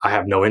 And I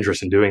have no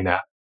interest in doing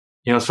that.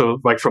 So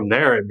like from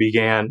there it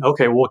began,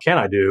 okay, well, what can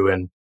I do?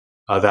 And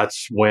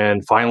that's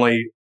when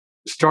finally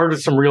started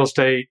some real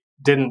estate,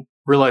 didn't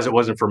realize it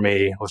wasn't for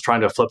me. I was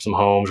trying to flip some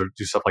homes or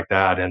do stuff like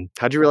that. And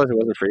how'd you realize it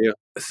wasn't for you?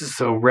 this is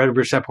so Red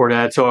Rich Dad Poor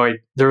Dad. So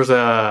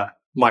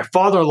my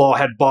father-in-law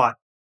had bought,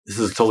 this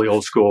is totally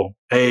old school,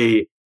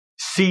 a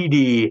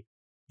CD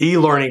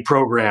e-learning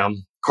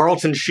program,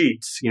 Carlton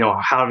Sheets,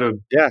 how to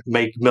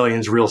make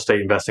millions, real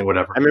estate investing,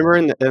 whatever. I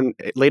remember in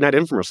late night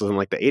infomercials in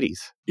like the 80s.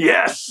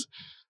 Yes.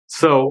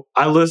 So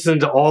I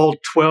listened to all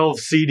 12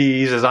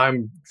 CDs as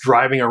I'm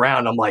driving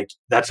around. I'm like,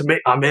 that's me.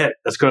 I'm it.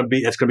 That's going to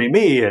be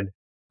me. And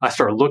I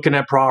started looking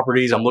at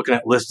properties. I'm looking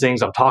at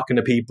listings. I'm talking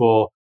to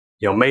people,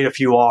 made a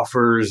few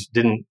offers,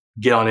 didn't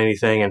get on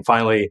anything. And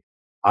finally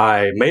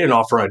I made an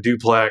offer on a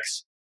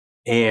duplex.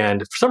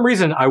 And for some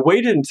reason, I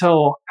waited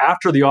until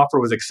after the offer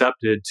was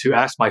accepted to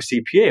ask my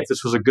CPA if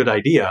this was a good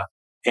idea.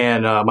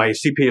 And my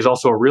CPA is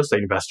also a real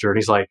estate investor. And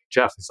he's like,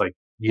 Jeff, it's like,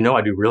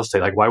 I do real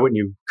estate. Like, why wouldn't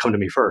you come to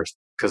me first?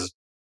 Because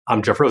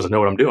I'm Jeff Rose. I know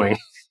what I'm doing.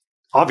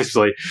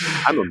 Obviously.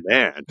 I'm a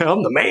man.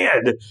 I'm the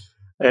man.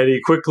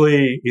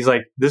 And he's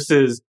like, this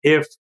is,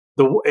 if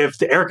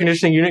the air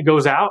conditioning unit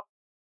goes out,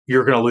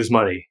 you're going to lose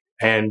money.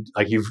 And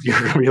like, you're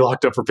going to be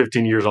locked up for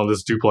 15 years on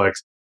this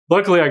duplex.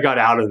 Luckily, I got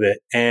out of it.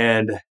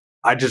 And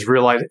I just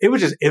realized it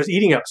was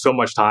eating up so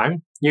much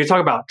time. You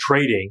talk about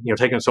trading,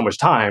 taking so much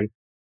time,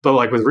 but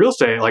like with real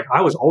estate, like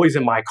I was always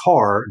in my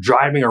car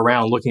driving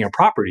around looking at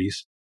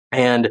properties.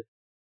 And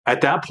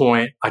at that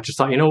point, I just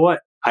thought, you know what?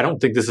 I don't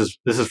think this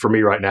is for me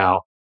right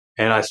now.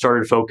 And I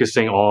started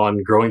focusing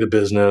on growing the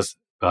business,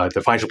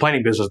 the financial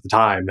planning business at the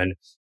time. And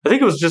I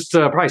think it was just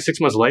probably 6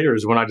 months later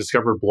is when I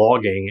discovered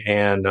blogging,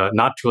 and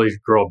not to really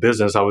grow a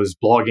business. I was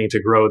blogging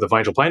to grow the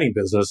financial planning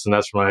business. And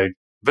that's when I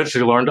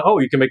eventually learned,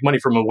 you can make money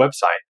from a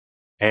website.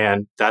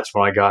 And that's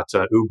when I got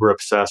uber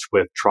obsessed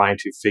with trying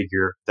to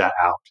figure that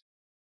out,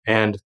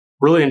 and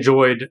really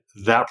enjoyed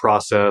that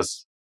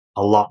process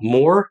a lot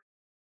more.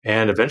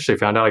 And eventually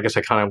found out, I guess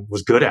I kind of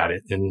was good at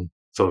it. And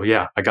so,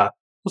 I got, I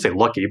won't say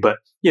lucky, but,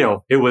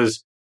 it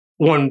was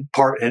one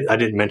part I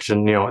didn't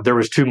mention, there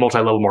was 2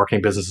 multi-level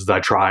marketing businesses that I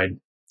tried,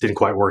 didn't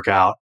quite work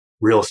out.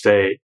 Real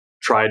estate,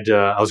 tried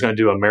I was going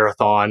to do a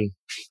marathon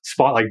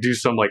spot, like do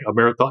some like a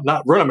marathon,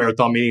 not run a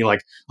marathon, meaning like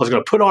I was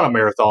going to put on a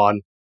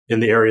marathon in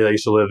the area that I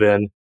used to live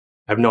in.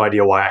 I have no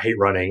idea why I hate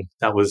running.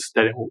 That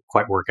didn't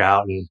quite work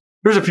out. And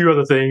there's a few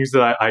other things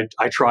that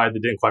I tried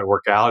that didn't quite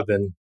work out.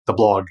 Then the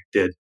blog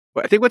did.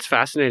 Well, I think what's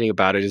fascinating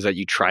about it is that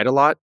you tried a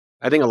lot.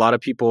 I think a lot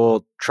of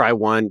people try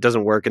one,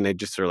 doesn't work, and they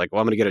just are like,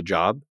 well, I'm going to get a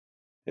job.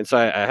 And so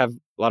I have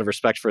a lot of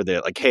respect for the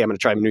like, hey, I'm going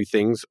to try new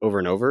things over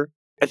and over.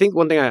 I think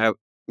one thing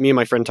me and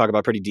my friend talk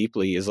about pretty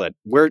deeply is like,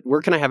 where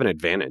can I have an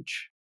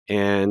advantage?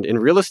 And in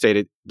real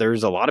estate,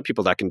 there's a lot of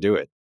people that can do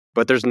it,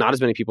 but there's not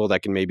as many people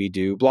that can maybe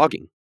do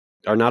blogging,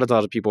 or not as a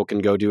lot of people can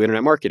go do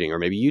internet marketing or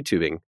maybe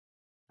YouTubing.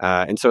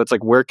 And so it's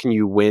like, where can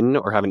you win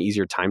or have an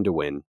easier time to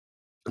win?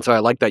 And so I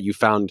like that you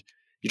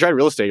tried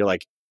real estate. You're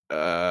like,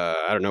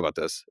 I don't know about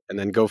this. And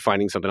then go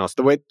finding something else.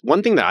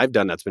 One thing that I've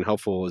done that's been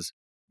helpful is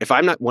if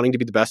I'm not wanting to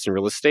be the best in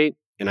real estate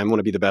and I want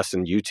to be the best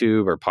in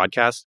YouTube or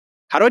podcasts,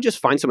 how do I just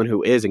find someone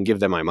who is and give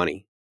them my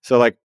money? So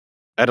like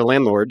I had a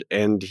landlord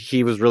and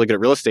he was really good at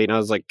real estate. And I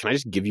was like, can I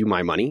just give you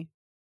my money?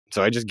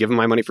 So I just give him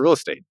my money for real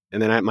estate.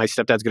 And then my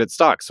stepdad's good at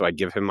stocks. So I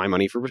give him my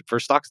money for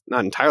stocks,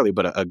 not entirely,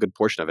 but a good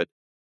portion of it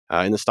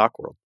in the stock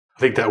world. I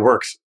think that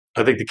works.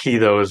 I think the key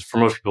though is for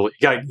most people,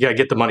 you gotta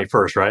get the money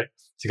first, right?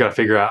 So you gotta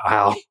figure out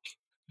how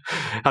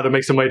to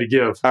make some money to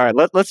give. All right,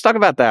 let's talk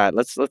about that.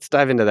 Let's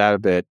dive into that a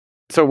bit.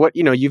 So what,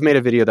 you've made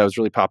a video that was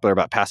really popular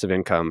about passive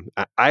income.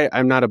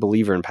 I'm not a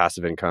believer in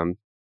passive income.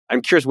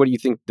 I'm curious, what do you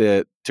think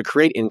to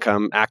create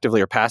income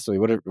actively or passively?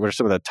 What are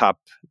some of the top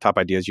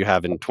ideas you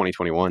have in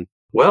 2021?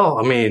 Well,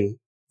 I mean,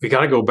 we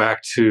got to go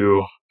back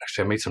to,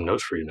 actually, I made some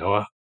notes for you,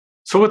 Noah.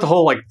 So with the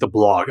whole, like the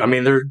blog, I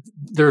mean,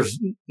 there's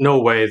no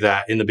way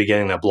that in the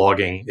beginning that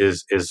blogging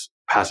is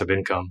passive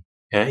income.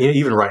 And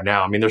even right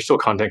now, I mean, there's still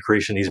content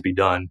creation needs to be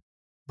done.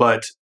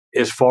 But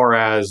as far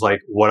as like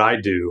what I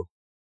do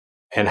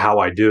and how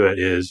I do it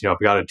is, I've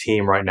got a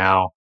team right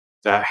now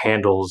that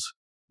handles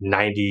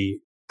 90%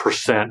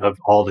 of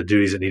all the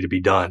duties that need to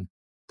be done.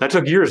 That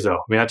took years though.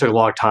 I mean, that took a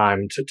long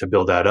time to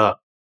build that up.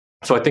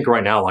 So I think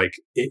right now, like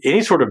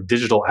any sort of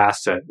digital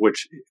asset,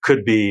 which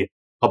could be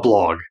a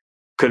blog,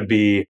 could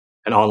be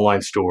an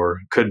online store,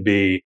 could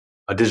be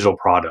a digital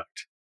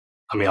product.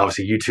 I mean,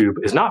 obviously YouTube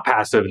is not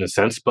passive in a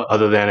sense, but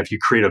other than if you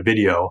create a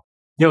video,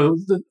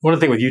 one of the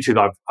things with YouTube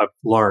I've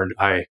learned,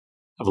 I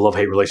have a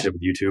love-hate relationship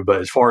with YouTube,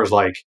 but as far as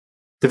like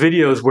the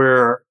videos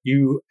where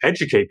you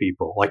educate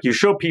people, like you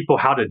show people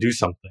how to do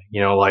something,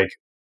 like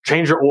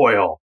change your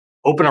oil,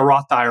 open a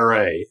Roth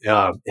IRA,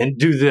 and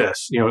do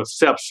this,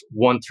 steps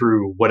 1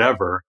 through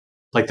whatever.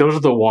 Like those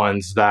are the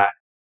ones that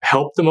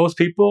help the most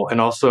people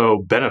and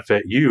also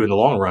benefit you in the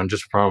long run,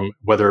 just from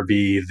whether it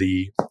be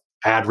the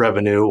ad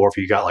revenue or if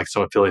you got like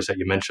some affiliates that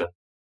you mentioned.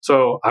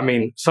 So, I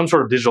mean, some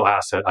sort of digital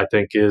asset, I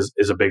think is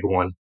a big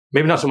one.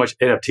 Maybe not so much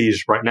NFTs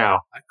right now.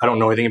 I don't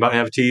know anything about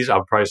NFTs. I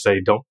would probably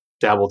say don't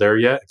dabble there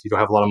yet if you don't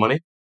have a lot of money.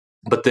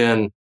 But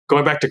then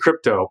going back to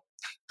crypto,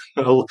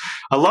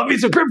 I love me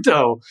some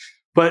crypto.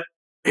 But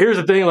here's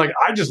the thing, like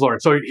I just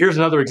learned. So here's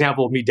another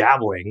example of me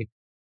dabbling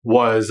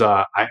was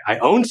I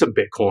owned some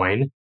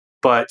Bitcoin,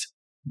 but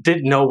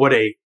didn't know what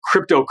a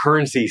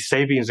cryptocurrency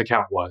savings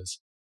account was.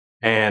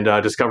 And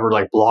discovered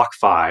like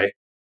BlockFi,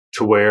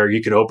 to where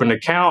you could open an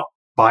account,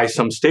 buy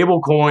some stable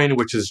coin,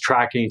 which is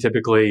tracking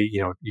typically,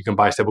 you can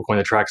buy a stable coin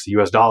that tracks the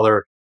US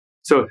dollar.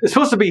 So it's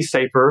supposed to be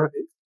safer.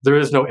 There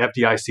is no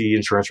FDIC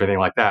insurance or anything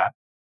like that,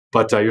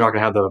 but you're not going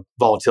to have the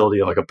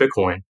volatility of like a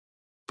Bitcoin.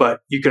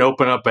 But you can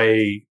open up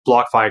a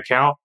BlockFi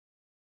account,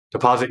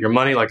 deposit your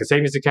money like a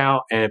savings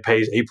account, and it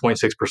pays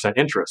 8.6%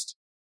 interest.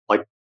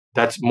 Like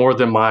that's more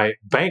than my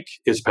bank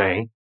is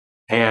paying.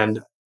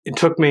 And it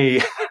took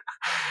me,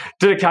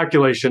 did a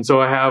calculation. So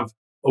I have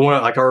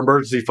one, like our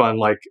emergency fund,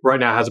 like right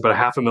now has about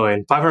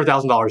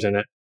 $500,000 in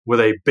it with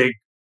a big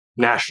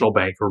national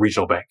bank or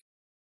regional bank.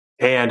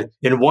 And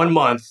in 1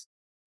 month,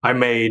 I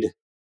made, it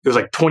was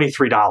like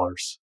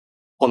 $23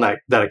 on that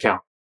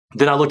account.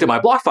 Then I looked at my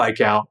BlockFi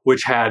account,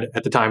 which had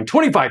at the time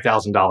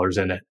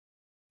 $25,000 in it.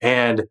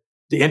 And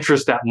the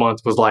interest that month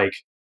was like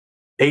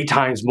 8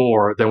 times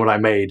more than what I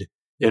made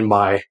in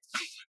my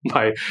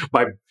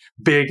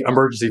big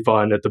emergency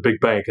fund at the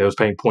big bank that was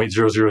paying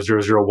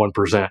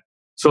 0.00001%.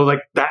 So like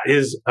that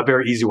is a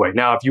very easy way.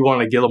 Now, if you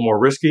want to get a little more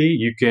risky,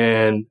 you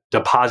can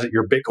deposit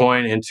your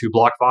Bitcoin into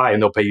BlockFi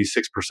and they'll pay you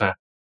 6%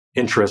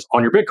 interest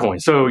on your Bitcoin.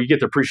 So you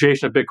get the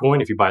appreciation of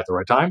Bitcoin if you buy at the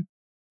right time.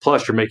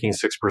 Plus you're making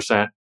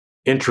 6%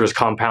 interest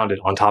compounded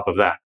on top of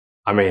that.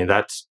 I mean,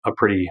 that's a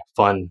pretty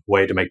fun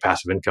way to make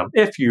passive income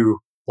if you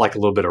like a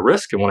little bit of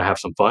risk and want to have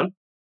some fun.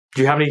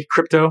 Do you have any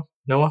crypto,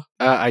 Noah?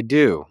 I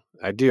do.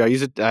 I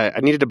use it. I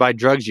needed to buy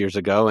drugs years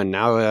ago, and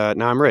now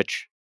I'm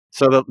rich.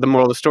 So the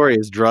moral of the story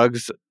is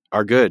drugs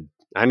are good.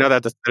 I know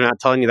that they're not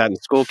telling you that in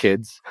school,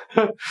 kids,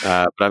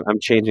 but I'm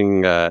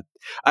changing.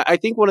 I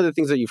think one of the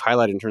things that you've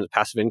highlighted in terms of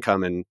passive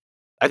income, and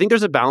I think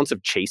there's a balance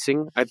of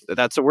chasing.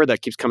 That's a word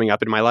that keeps coming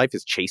up in my life,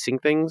 is chasing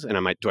things. And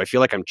do I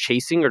feel like I'm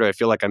chasing, or do I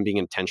feel like I'm being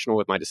intentional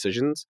with my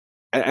decisions?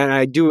 And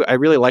I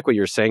really like what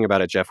you're saying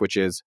about it, Jeff, which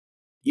is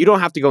you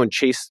don't have to go and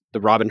chase the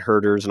Robin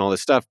Herders and all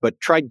this stuff, but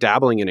try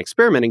dabbling and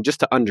experimenting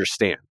just to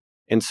understand.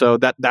 And so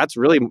that's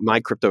really my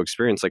crypto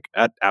experience. Like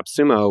at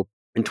AppSumo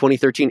in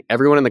 2013,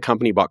 everyone in the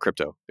company bought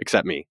crypto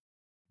except me.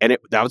 And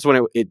that was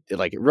when it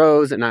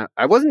rose, and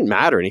I wasn't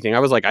mad or anything. I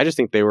was like, I just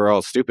think they were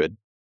all stupid.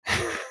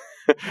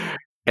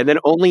 And then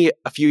only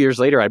a few years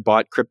later, I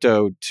bought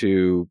crypto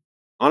to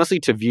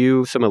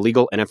view some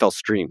illegal NFL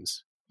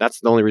streams.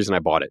 That's the only reason I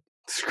bought it.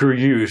 Screw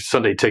you,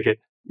 Sunday Ticket.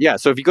 Yeah,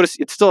 so if you go to,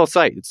 it's still a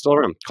site, it's still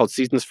around, called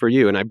Seasons for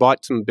You. And I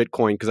bought some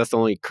Bitcoin because that's the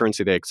only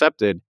currency they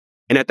accepted.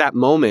 And at that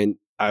moment,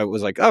 I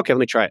was like, okay, let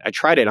me try it. I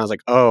tried it and I was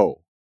like,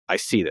 oh, I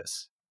see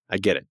this. I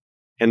get it.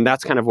 And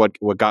that's kind of what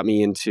got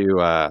me into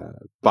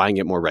buying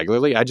it more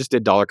regularly. I just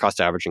did dollar cost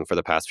averaging for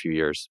the past few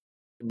years.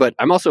 But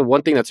I'm also,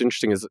 one thing that's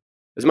interesting is,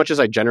 as much as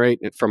I generate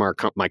it from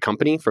my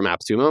company, from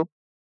AppSumo,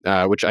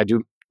 which I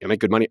make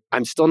good money,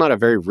 I'm still not a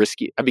very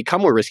risky, I've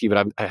become more risky,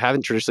 but I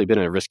haven't traditionally been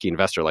a risky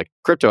investor. Like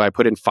crypto, I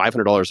put in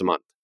 $500 a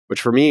month,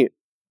 which for me,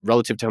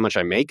 relative to how much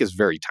I make, is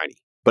very tiny.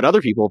 But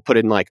other people put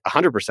in like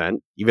 100%,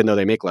 even though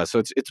they make less. So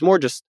it's more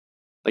just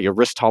like your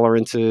risk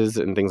tolerances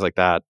and things like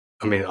that.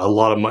 I mean, a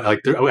lot of money. Like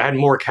I had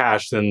more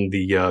cash than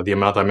the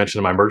amount I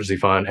mentioned in my emergency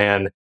fund,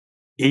 and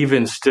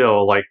even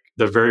still, like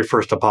the very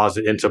first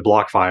deposit into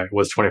BlockFi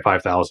was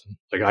 $25,000.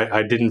 Like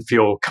I didn't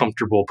feel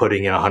comfortable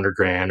putting in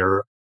 $100,000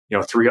 or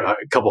a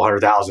couple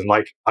 $100,000.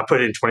 Like I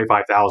put in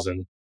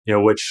 $25,000.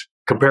 Which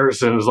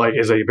comparison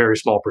is a very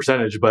small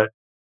percentage, but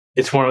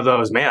it's one of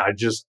those. Man,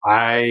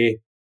 I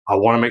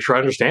want to make sure I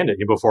understand it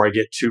before I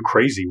get too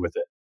crazy with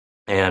it.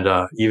 And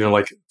even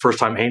like first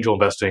time angel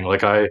investing,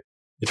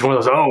 it's one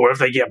of those, what if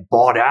they get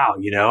bought out,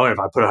 and if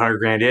I put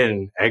 $100,000 in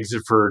and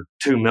exit for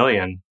 $2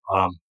 million,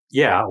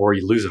 or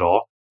you lose it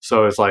all.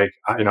 So it's like,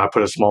 I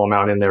put a small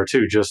amount in there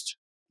too.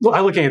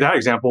 I looking at that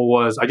example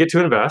was I get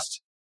to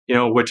invest,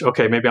 which,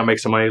 okay, maybe I'll make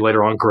some money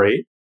later on.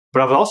 Great.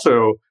 But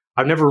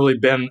I've never really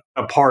been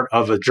a part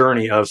of a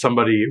journey of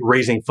somebody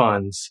raising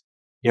funds,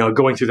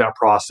 going through that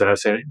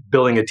process and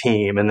building a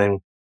team. And then,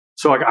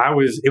 so like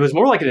it was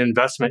more like an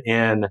investment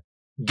in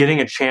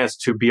getting a chance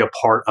to be a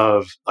part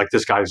of like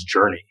this guy's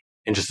journey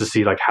and just to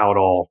see like how it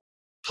all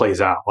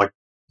plays out. Like,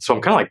 so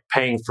I'm kind of like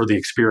paying for the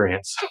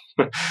experience.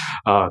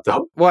 Well,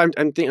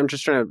 I'm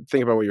just trying to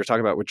think about what you're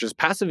talking about, which is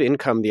passive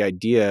income. The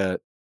idea,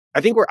 I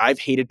think where I've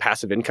hated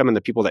passive income and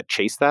the people that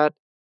chase that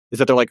is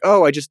that they're like,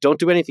 oh, I just don't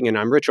do anything and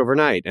I'm rich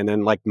overnight. And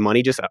then like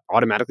money just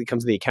automatically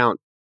comes to the account.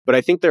 But I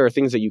think there are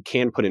things that you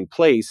can put in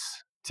place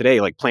today,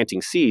 like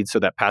planting seeds so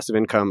that passive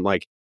income,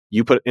 like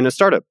you put in a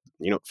startup,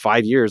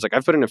 5 years, like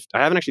I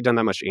haven't actually done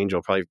that much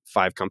angel, probably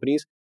 5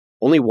 companies.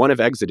 Only one have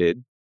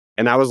exited.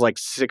 And that was like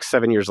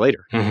 6-7 years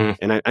later. Mm-hmm.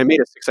 And I made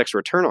a 6x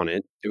return on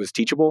it. It was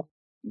teachable,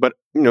 but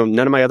none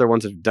of my other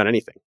ones have done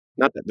anything.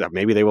 Not that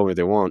maybe they will, maybe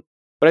they won't.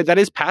 But that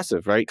is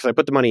passive, right? Because I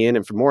put the money in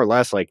and for more or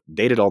less, like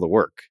they did all the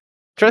work.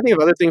 I'm trying to think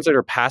of other things that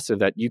are passive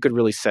that you could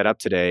really set up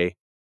today.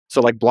 So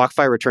like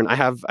BlockFi return, I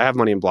have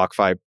money in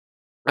BlockFi.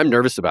 I'm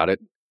nervous about it.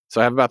 So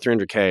I have about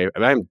 300K.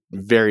 And I'm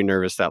very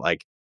nervous that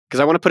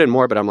because I want to put in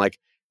more, but I'm like,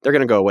 they're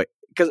going to go away.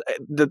 Because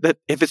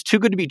if it's too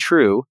good to be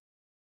true,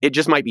 it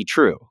just might be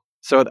true.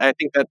 So I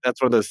think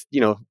that's one of those,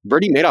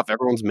 Bernie Madoff,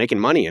 everyone's making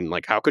money. And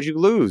how could you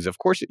lose? Of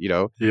course,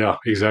 Yeah,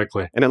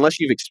 exactly. And unless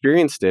you've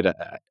experienced it,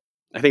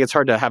 I think it's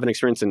hard to have an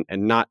experience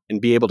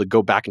and be able to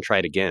go back and try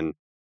it again.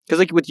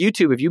 Because with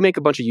YouTube, if you make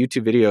a bunch of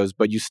YouTube videos,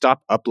 but you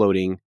stop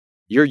uploading,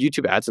 your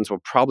YouTube AdSense will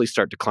probably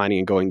start declining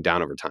and going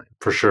down over time.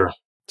 For sure.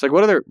 It's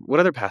what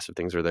other passive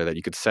things are there that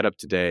you could set up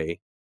today?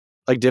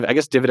 I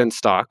guess dividend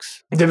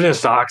stocks. Dividend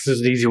stocks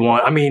is an easy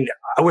one. I mean,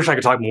 I wish I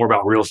could talk more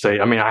about real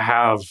estate. I mean,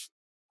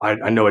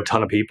 I know a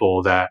ton of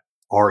people that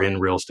are in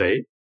real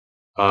estate,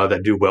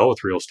 that do well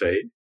with real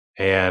estate.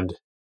 And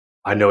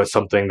I know it's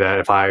something that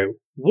if I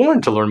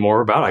wanted to learn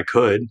more about, I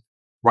could.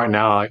 Right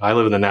now, I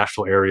live in the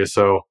Nashville area.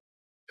 So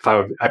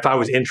if I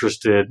was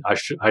interested,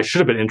 I should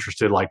have been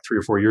interested like 3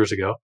 or 4 years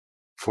ago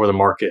before the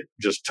market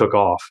just took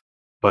off.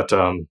 But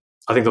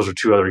I think those are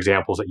 2 other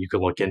examples that you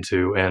could look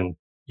into. And,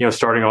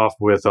 starting off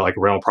with like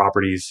rental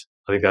properties,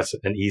 I think that's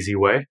an easy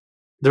way.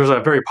 There's a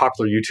very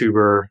popular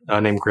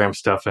YouTuber named Graham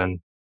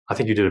Stephan. I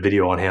think you did a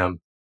video on him.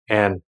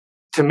 And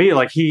to me,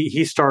 like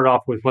he started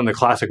off with one of the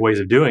classic ways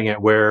of doing it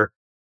where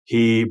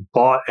he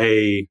bought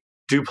a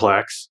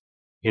duplex,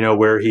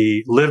 where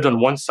he lived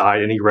on one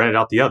side and he rented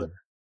out the other,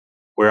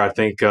 where I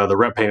think the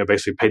rent payment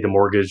basically paid the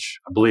mortgage,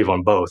 I believe,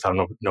 on both. I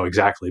don't know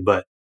exactly,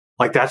 but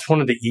that's one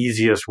of the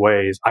easiest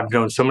ways. I've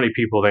known so many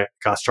people that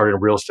got started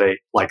in real estate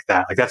like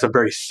that. Like that's a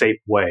very safe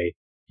way,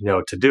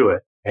 to do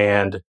it.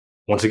 And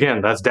once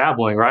again, that's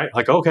dabbling, right?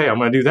 Like, okay, I'm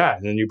going to do that.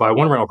 And then you buy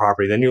one rental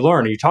property, then you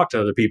learn and you talk to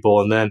other people.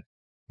 And then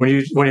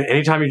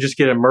anytime you just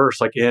get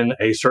immersed like in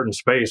a certain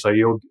space, like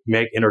you'll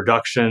make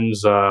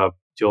introductions,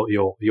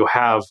 you'll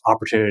have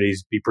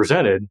opportunities be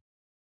presented.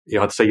 You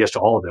don't have to say yes to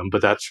all of them,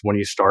 but that's when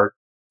you start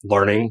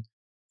learning,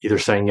 either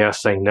saying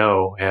yes, saying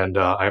no. And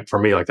for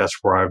me, that's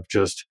where it's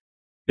just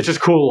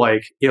cool.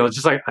 It's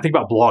just like I think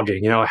about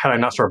blogging. Had I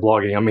not started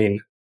blogging, I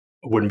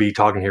wouldn't be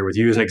talking here with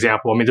you as an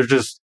example. There's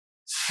just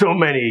so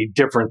many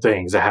different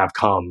things that have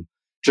come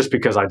just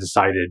because I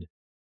decided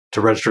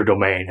to register a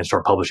domain and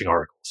start publishing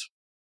articles.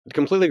 I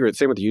completely agree.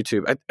 Same with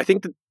YouTube. I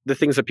think that the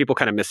things that people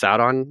kind of miss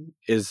out on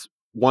is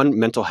one,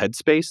 mental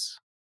headspace.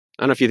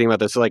 I don't know if you think about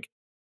this.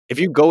 If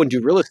you go and do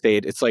real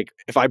estate, it's like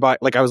if I buy,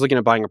 I was looking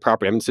at buying a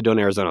property. I'm in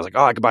Sedona, Arizona. I was like,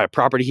 oh, I could buy a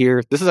property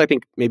here. This is, I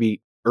think,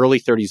 maybe early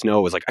 30s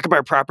Noah was like, I could buy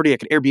a property, I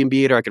could Airbnb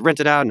it, or I could rent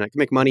it out and I could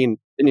make money. And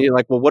then you're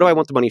like, well, what do I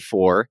want the money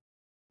for?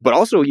 But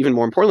also, even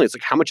more importantly, it's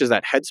how much is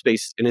that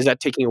headspace and is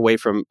that taking away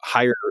from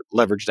higher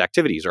leveraged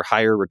activities or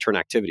higher return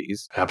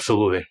activities?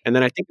 Absolutely. And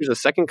then I think there's a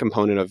second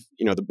component of,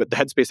 the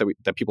headspace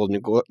that people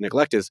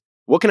neglect is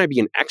what can I be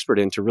an expert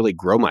in to really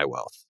grow my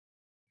wealth?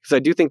 Because I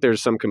do think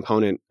there's some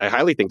component, I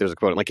highly think there's a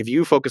component. If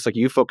you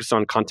focus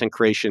on content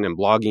creation and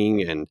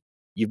blogging and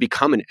you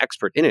become an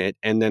expert in it,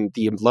 and then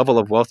the level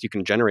of wealth you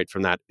can generate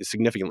from that is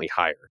significantly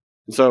higher.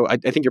 And so I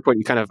think your point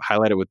you kind of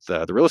highlighted with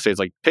the real estate is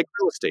pick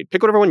real estate,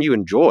 pick whatever one you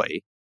enjoy.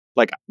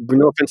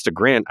 No offense to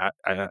Grant,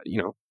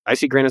 I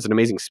see Grant as an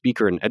amazing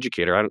speaker and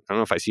educator. I don't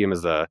know if I see him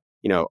as a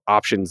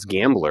options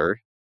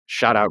gambler.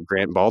 Shout out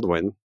Grant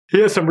Baldwin. He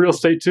has some real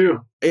estate too.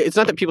 It's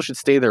not that people should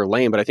stay their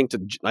lane, but I think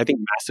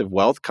massive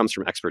wealth comes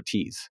from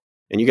expertise,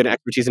 and you get an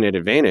expertise and an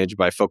advantage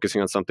by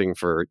focusing on something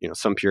for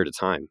some period of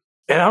time.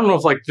 And I don't know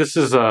if this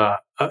is a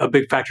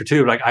big factor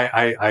too.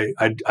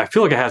 I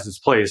feel like it has its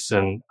place,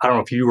 and I don't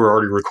know if you were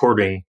already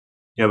recording,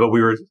 but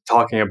we were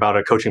talking about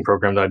a coaching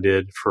program that I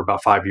did for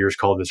about 5 years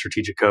called the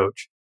Strategic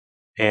Coach,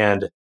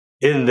 and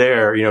in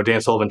there,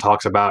 Dan Sullivan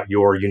talks about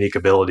your unique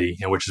ability,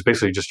 and which is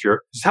basically just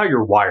how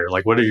you're wired.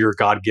 What are your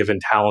God-given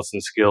talents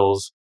and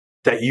skills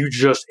that you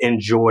just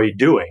enjoy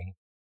doing?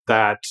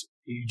 That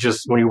you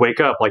just when you wake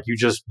up,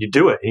 you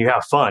do it and you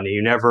have fun, and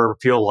you never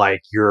feel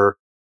like you're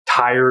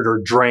tired or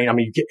drained.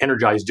 You get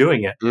energized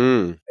doing it.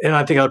 And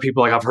I think other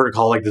people, I've heard it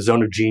called the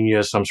zone of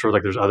genius. I'm sure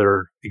there's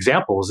other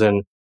examples.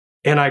 And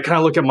I kind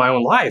of look at my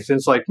own life and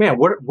it's man,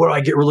 what do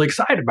I get really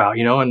excited about,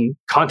 and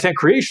content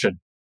creation,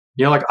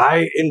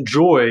 I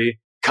enjoy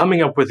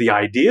coming up with the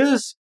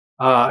ideas.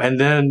 And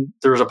then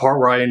there's a part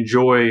where I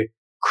enjoy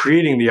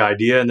creating the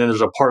idea. And then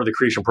there's a part of the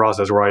creation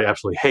process where I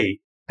absolutely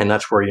hate. And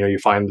that's where, you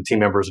find the team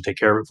members to take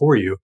care of it for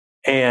you.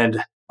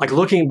 And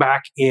looking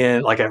back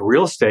in at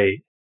real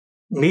estate,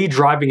 me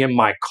driving in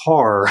my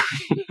car,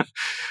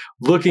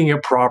 looking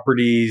at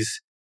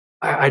properties,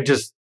 I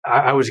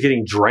was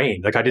getting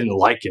drained. I didn't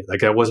like it.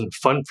 That wasn't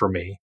fun for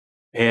me.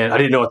 And I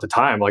didn't know at the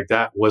time,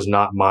 that was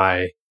not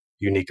my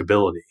unique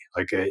ability.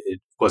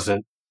 It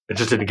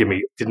just didn't give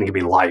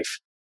me life.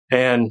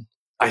 And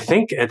I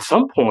think at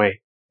some point,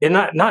 and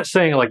not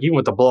saying like even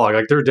with the blog,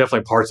 like there are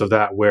definitely parts of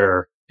that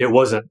where it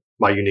wasn't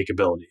my unique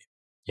ability.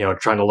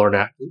 Trying to learn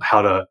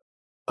how to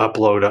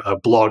upload a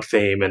blog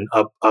theme and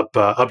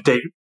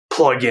update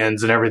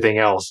plugins and everything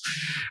else.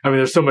 I mean,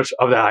 there's so much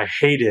of that I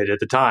hated at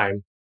the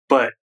time,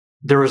 but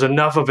there was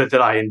enough of it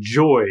that I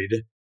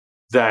enjoyed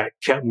that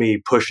kept me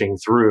pushing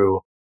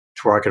through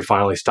to where I could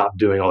finally stop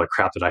doing all the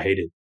crap that I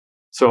hated.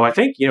 So I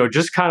think,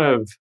 just kind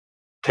of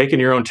taking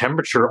your own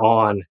temperature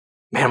on,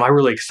 man, am I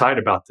really excited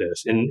about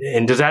this?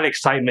 And does that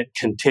excitement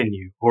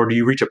continue? Or do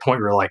you reach a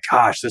point where you're like,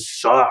 gosh, this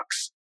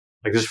sucks.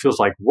 Like this feels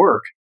like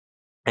work.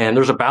 And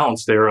there's a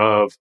balance there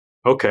of,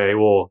 okay,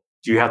 well,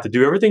 do you have to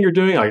do everything you're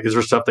doing? Like, is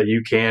there stuff that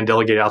you can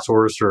delegate,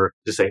 outsource, or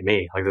this ain't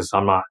me? Like this,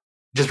 I'm not,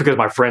 just because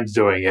my friend's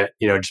doing it,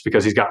 just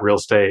because he's got real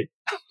estate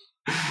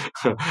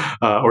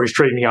or he's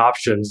trading me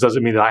options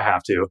doesn't mean that I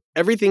have to.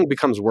 Everything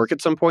becomes work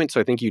at some point.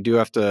 So I think you do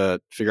have to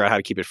figure out how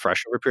to keep it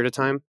fresh over a period of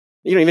time.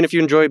 Even if you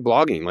enjoy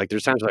blogging, like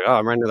there's times like, oh,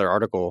 I'm writing another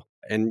article.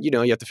 And, you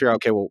have to figure out,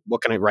 okay, well,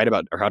 what can I write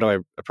about or how do I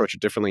approach it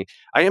differently?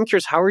 I am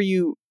curious, how are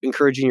you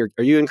encouraging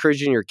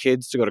your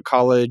kids to go to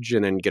college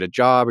and then get a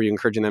job? Are you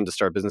encouraging them to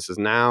start businesses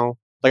now?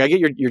 Like I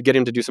get you're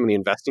getting to do some of the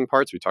investing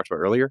parts we talked about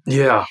earlier.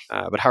 Yeah.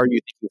 But how are you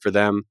thinking for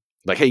them?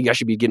 Like, hey, you guys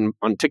should be getting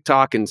on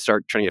TikTok and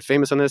start trying to get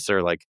famous on this,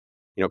 or like,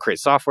 create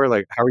software.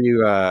 Like, how are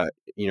you,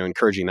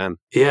 encouraging them?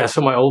 Yeah.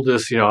 So my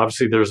oldest,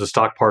 obviously there's a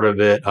stock part of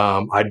it.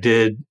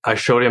 I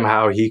showed him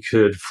how he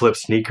could flip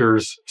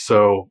sneakers.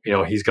 So,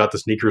 he's got the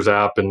sneakers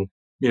app and,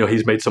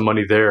 he's made some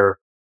money there.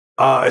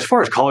 As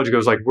far as college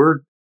goes, like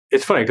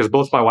it's funny because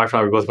both my wife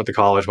and I, we both went to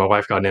college. My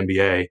wife got an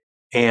MBA,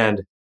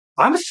 and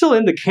I'm still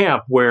in the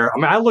camp where,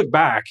 I look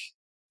back,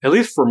 at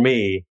least for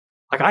me,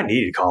 like I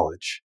needed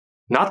college.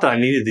 Not that I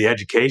needed the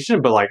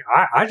education, but like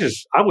I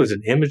was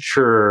an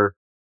immature,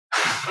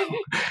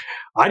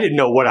 I didn't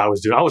know what I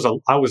was doing. I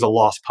was a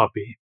lost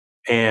puppy,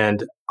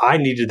 and I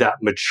needed that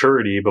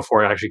maturity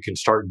before I actually can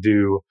start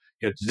to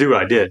do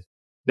what I did.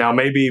 Now,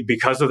 maybe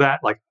because of that,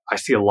 like I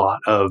see a lot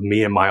of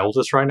me and my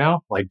oldest right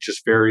now, like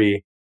just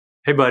very,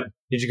 hey bud,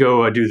 need you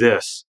go do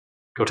this,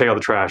 go take out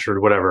the trash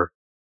or whatever.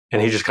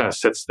 And he just kind of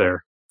sits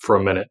there for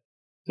a minute.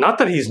 Not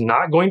that he's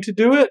not going to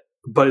do it,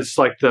 but it's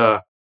like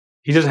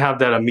he doesn't have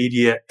that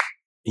immediate,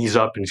 he's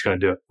up and he's going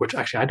to do it, which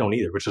actually I don't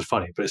either, which is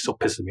funny, but it still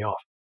pisses me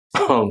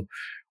off.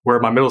 Where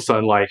my middle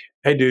son, like,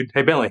 hey dude,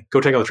 hey Bentley, go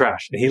take out the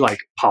trash. And he like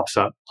pops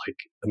up like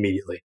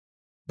immediately.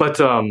 But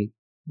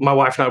my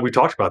wife and I, we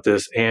talked about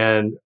this,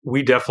 and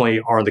we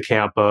definitely are in the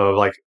camp of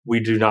like,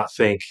 we do not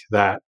think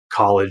that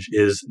college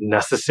is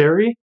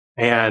necessary.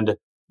 And,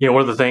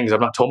 one of the things, I've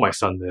not told my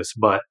son this,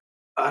 but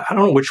I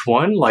don't know which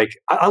one, like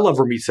I love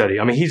Ramit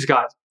Sethi. He's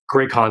got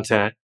great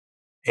content,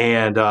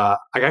 and I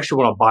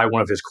actually want to buy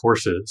one of his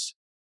courses.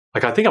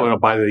 Like, I think I'm going to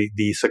buy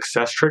the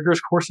Success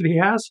Triggers course that he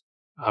has.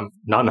 I'm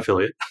not an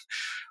affiliate,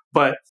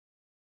 but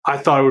I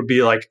thought it would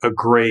be like a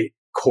great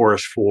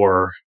course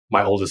for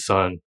my oldest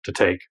son to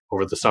take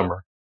over the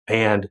summer.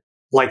 And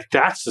like,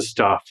 that's the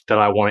stuff that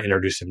I want to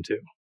introduce him to.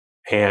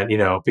 And,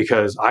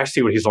 because I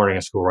see what he's learning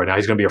in school right now.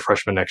 He's going to be a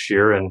freshman next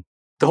year. And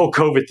the whole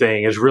COVID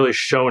thing has really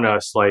shown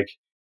us like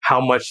how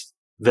much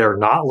they're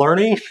not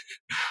learning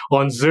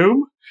on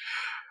Zoom.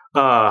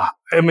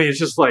 It's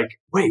just like,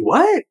 wait,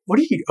 what? What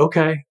are you?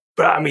 Okay.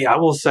 But I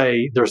will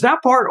say there's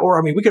that part,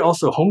 or we could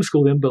also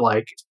homeschool them, but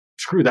like,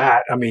 screw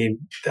that.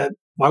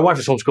 My wife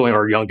is homeschooling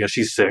our youngest.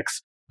 She's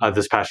 6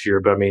 this past year,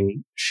 but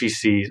she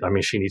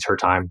needs her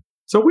time.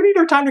 So we need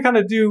our time to kind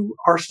of do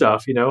our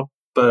stuff,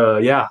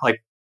 But yeah,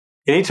 like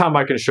anytime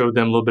I can show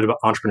them a little bit about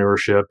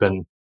entrepreneurship,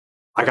 and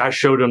like I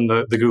showed them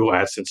the Google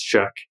AdSense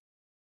check,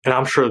 and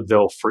I'm sure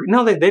they'll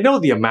they know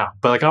the amount,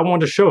 but like I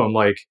wanted to show them,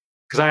 like,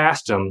 because I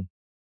asked them,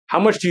 how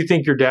much do you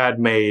think your dad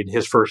made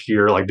his first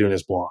year like doing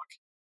his blog?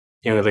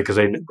 Because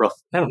they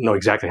don't know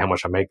exactly how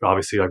much I make, but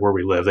obviously like where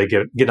we live, they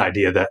get an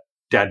idea that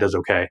dad does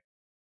okay.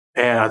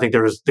 And I think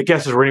the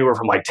guesses were anywhere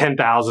from like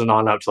 10,000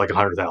 on up to like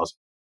 100,000.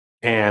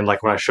 And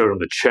like when I showed them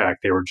the check,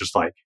 they were just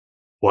like,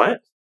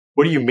 what?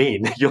 What do you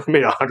mean? You only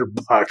made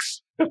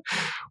 $100?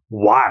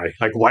 Why?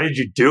 Like, why did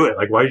you do it?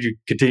 Like, why did you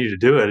continue to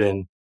do it?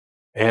 And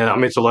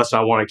it's a lesson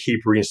I want to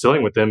keep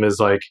reinstilling with them is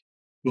like,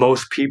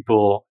 most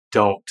people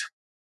don't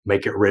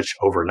make it rich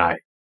overnight.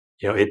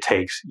 It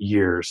takes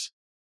years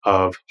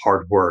of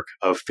hard work,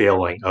 of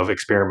failing, of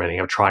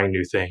experimenting, of trying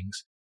new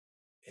things.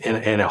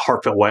 In a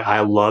heartfelt way, I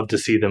love to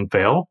see them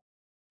fail,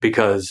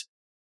 because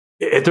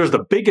if there's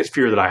the biggest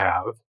fear that I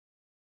have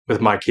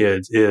with my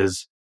kids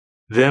is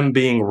them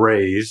being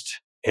raised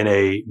in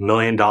a $1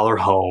 million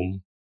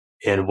home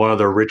in one of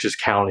the richest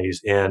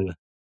counties in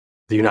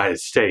the United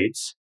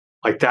States.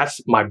 Like,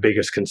 that's my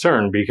biggest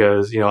concern,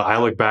 because, I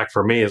look back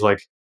for me as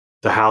like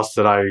the house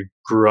that I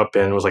grew up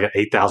in was like an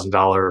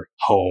 $8,000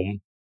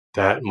 home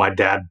that my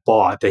dad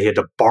bought. They had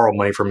to borrow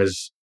money from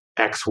his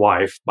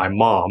ex-wife, my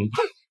mom,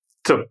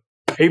 to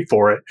pay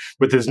for it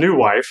with his new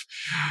wife.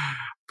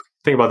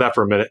 Think about that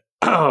for a minute.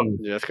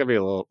 Yeah, it's gonna be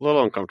a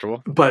little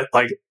uncomfortable. But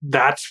like,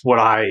 that's what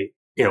I,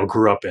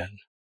 grew up in.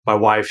 My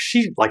wife,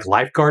 she like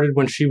lifeguarded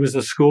when she was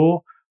in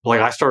school.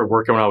 Like, I started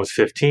working when I was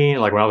 15.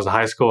 Like, when I was in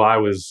high school, I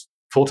was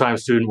full-time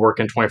student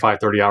working 25,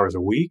 30 hours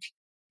a week.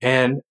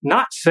 And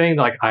not saying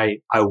like I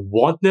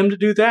want them to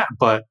do that,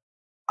 but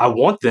I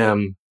want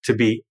them to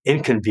be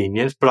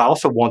inconvenienced, but I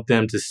also want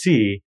them to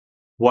see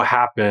what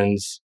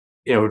happens,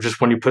 just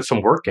when you put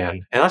some work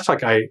in. And that's like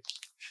the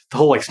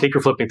whole like sneaker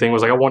flipping thing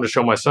was like, I wanted to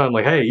show my son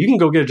like, hey, you can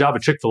go get a job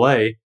at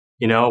Chick-fil-A,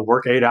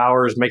 work 8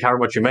 hours, make however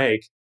much you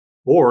make,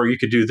 or you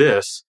could do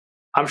this.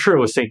 I'm sure it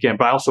would sink in,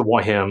 but I also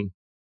want him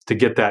to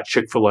get that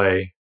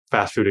Chick-fil-A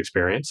fast food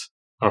experience.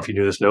 I don't know if you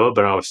knew this, Noah,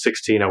 but when I was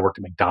 16, I worked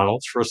at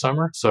McDonald's for a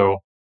summer. So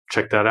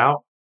check that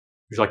out.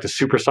 Would you like to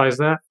supersize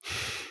that?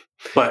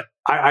 But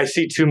I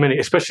see too many,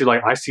 especially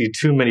like I see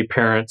too many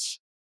parents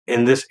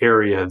in this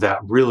area that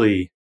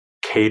really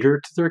cater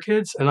to their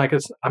kids. And like,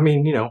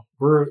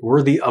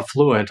 we're the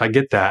affluent. I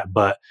get that.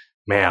 But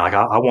man, like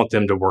I want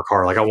them to work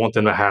hard. Like I want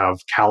them to have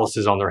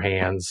calluses on their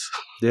hands.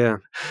 Yeah.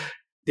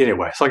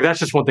 Anyway, so like that's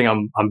just one thing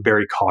I'm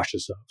very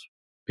cautious of,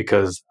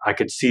 because I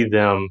could see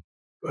them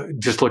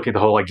just looking at the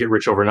whole like get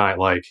rich overnight.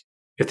 Like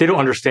if they don't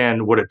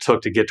understand what it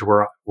took to get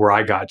to where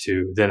I got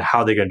to, then how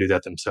are they going to do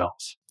that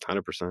themselves?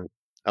 100%.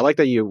 I like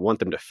that you want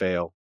them to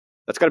fail.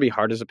 That's got to be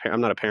hard as a parent.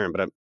 I'm not a parent,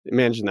 but I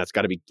imagine that's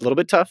got to be a little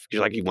bit tough,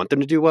 because you want them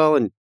to do well.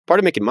 And part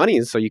of making money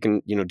is so you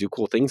can, do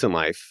cool things in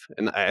life.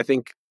 And I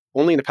think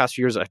only in the past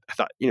few years, I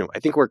thought, I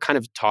think we're kind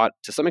of taught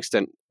to some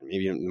extent,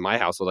 maybe in my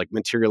household, like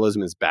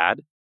materialism is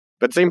bad.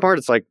 But at the same part,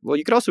 it's like, well,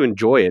 you could also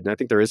enjoy it. And I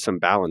think there is some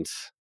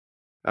balance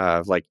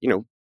of like,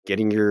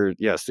 getting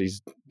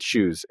these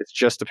shoes. It's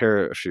just a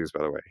pair of shoes,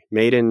 by the way,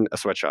 made in a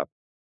sweatshop.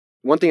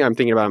 One thing I'm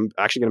thinking about, I'm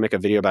actually going to make a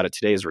video about it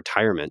today, is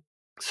retirement.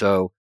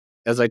 So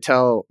as I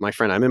tell my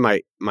friend, I'm in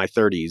my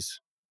 30s.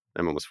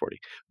 I'm almost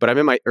 40, but I'm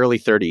in my early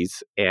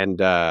 30s and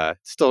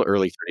still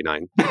early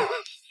 39.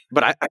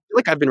 But I feel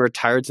like I've been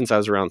retired since I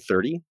was around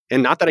 30.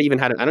 And not that I don't even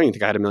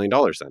think I had $1 million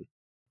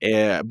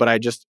then. But I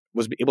just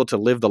was able to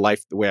live the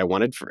life the way I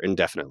wanted for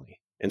indefinitely.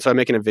 And so I'm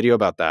making a video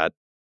about that.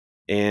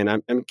 And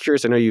I'm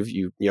curious, I know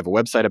you have a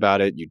website about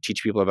it, you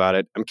teach people about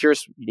it. I'm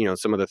curious,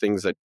 some of the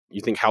things that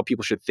you think how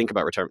people should think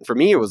about retirement. For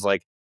me, it was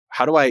like,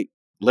 how do I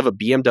live a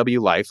BMW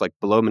life, like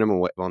below minimum,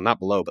 well, not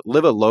below, but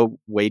live a low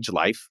wage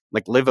life,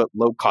 like live a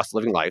low cost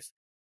living life,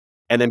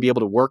 and then be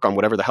able to work on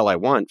whatever the hell I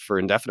want for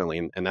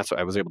indefinitely. And that's what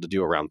I was able to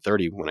do around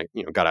 30 when I,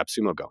 got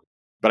AppSumo going.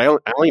 But I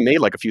only made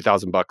like a few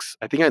 $1,000.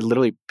 I think I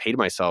literally paid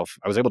myself.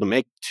 I was able to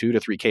make $2,000 to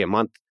 $3,000 a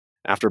month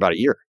after about a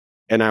year.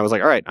 And I was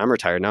like, all right, I'm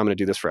retired. Now I'm going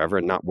to do this forever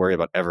and not worry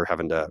about ever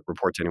having to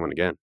report to anyone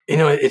again.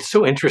 It's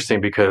so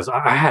interesting because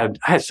I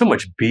had so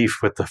much beef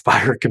with the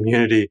fire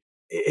community.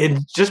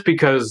 And just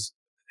because,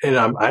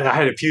 I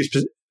had a few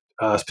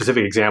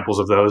specific examples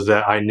of those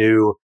that I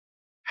knew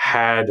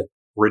had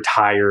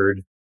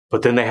retired,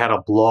 but then they had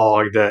a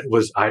blog that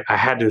was, I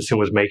had to assume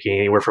was making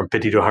anywhere from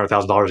 $50,000 to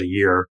 $100,000 a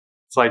year.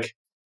 It's like,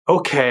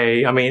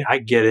 okay, I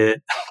get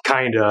it,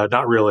 kind of,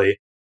 not really.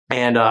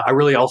 And I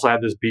really also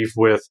had this beef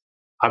with,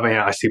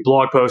 I see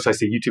blog posts, I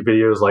see YouTube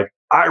videos like,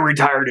 I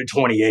retired at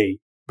 28,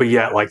 but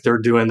yet like they're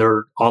doing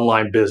their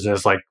online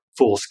business like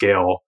full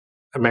scale.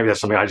 And maybe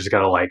that's something I just got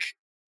to like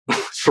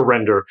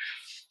surrender.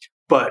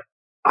 But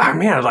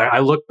I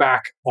look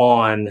back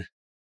on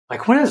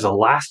like, when is the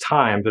last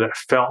time that it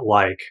felt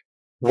like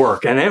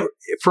work? And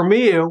for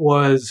me, it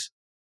was,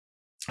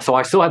 so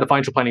I still had the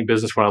financial planning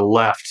business when I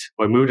left.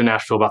 I moved to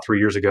Nashville about 3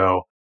 years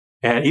ago.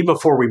 And even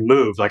before we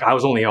moved, like I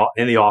was only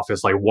in the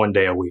office like one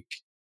day a week.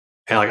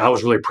 And like, I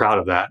was really proud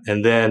of that.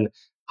 And then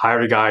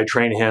hired a guy,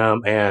 trained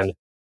him. And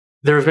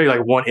there was maybe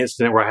like one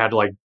incident where I had to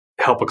like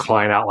help a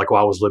client out, like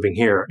while I was living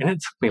here. And it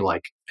took me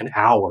like an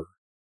hour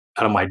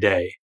out of my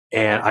day.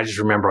 And I just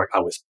remember like I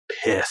was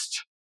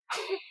pissed.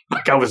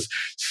 Like I was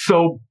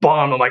so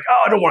bummed. I'm like,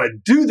 oh, I don't want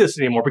to do this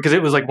anymore, because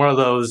it was like one of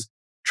those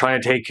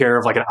trying to take care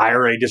of like an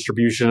IRA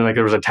distribution. And like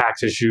there was a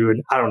tax issue.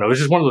 And I don't know. It was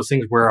just one of those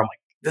things where I'm like,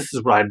 this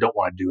is what I don't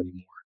want to do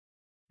anymore.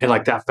 And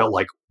like that felt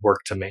like work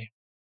to me.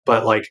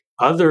 But like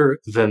other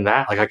than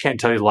that, like I can't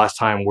tell you the last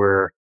time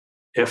where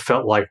it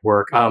felt like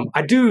work.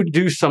 I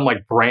do some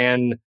like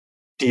brand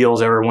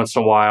deals every once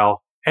in a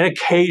while. And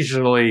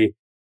occasionally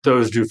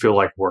those do feel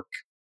like work,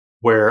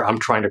 where I'm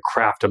trying to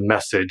craft a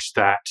message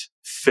that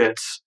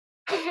fits.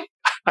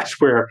 I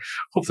swear,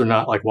 hope they're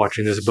not like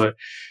watching this, but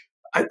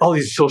all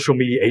these social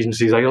media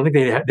agencies, I don't think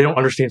they don't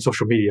understand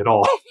social media at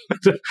all.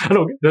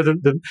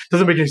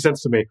 Doesn't make any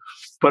sense to me.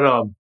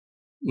 But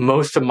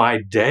most of my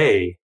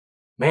day,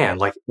 man,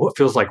 like what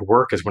feels like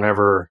work is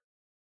whenever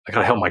I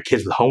gotta help my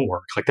kids with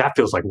homework. Like that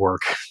feels like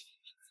work.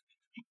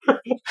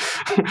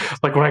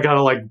 Like when I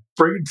gotta like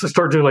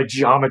start doing like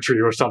geometry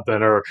or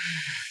something, or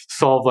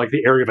solve like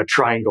the area of a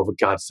triangle, for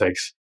God's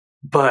sakes.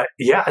 But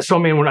yeah,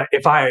 so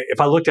if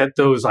I looked at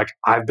those, like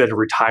I've been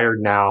retired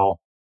now,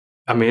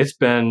 it's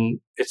been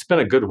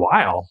a good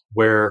while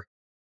where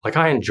like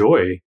I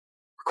enjoy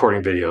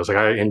recording videos. Like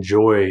I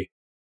enjoy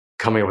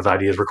coming up with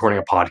ideas, recording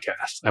a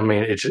podcast.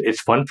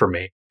 It's fun for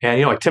me.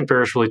 And like Tim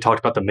Ferriss really talked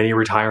about the mini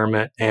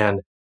retirement. And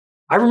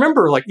I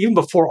remember like even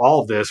before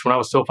all of this, when I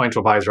was still a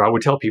financial advisor, I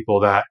would tell people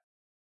that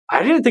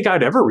I didn't think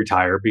I'd ever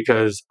retire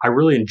because I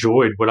really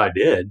enjoyed what I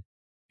did.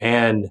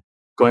 And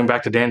going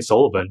back to Dan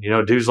Sullivan,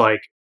 dude's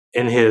like,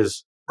 in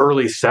his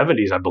early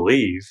 70s, I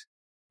believe.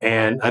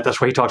 And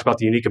that's why he talks about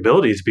the unique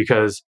abilities,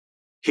 because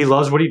he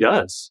loves what he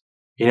does.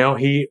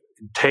 He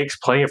takes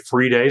plenty of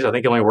free days. I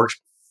think he only works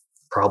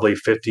probably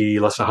 50,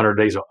 less than 100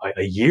 days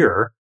a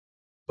year.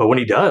 But when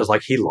he does,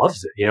 like, he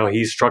loves it.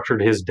 He's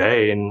structured his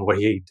day and what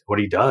he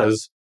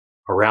does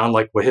around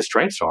like what his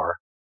strengths are.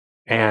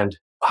 And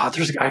I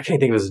can't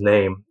think of his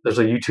name. There's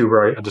a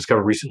YouTuber I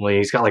discovered recently.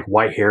 He's got like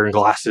white hair and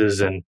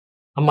glasses. And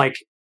I'm like,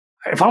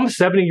 if I'm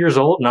 70 years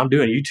old and I'm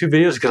doing YouTube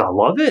videos because I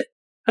love it,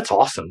 that's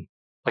awesome.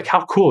 Like,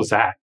 how cool is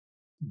that?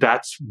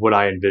 That's what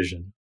I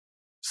envision.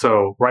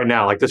 So right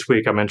now, like this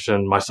week, I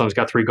mentioned my son's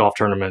got 3 golf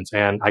tournaments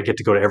and I get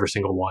to go to every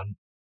single one.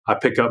 I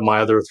pick up my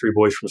other 3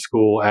 boys from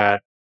school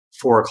at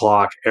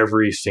 4:00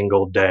 every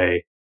single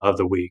day of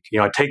the week.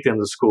 I take them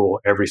to school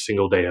every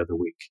single day of the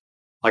week.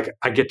 Like,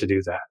 I get to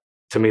do that.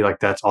 To me, like,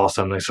 that's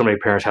awesome. Like, so many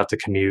parents have to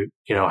commute,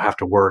 have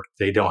to work.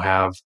 They don't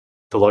have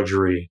the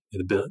luxury,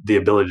 the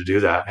ability to do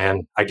that.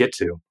 And I get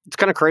to. It's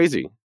kind of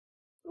crazy.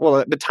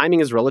 Well, the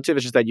timing is relative.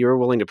 It's just that you're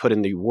willing to put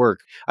in the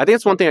work. I think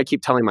that's one thing I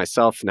keep telling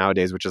myself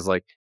nowadays, which is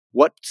like,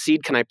 what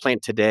seed can I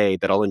plant today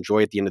that I'll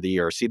enjoy at the end of the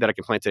year? Or seed that I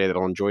can plant today that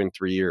I'll enjoy in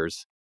 3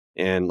 years?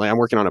 And like, I'm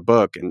working on a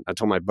book, and I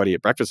told my buddy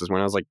at breakfast this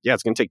morning, I was like, yeah,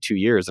 it's going to take 2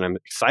 years. And I'm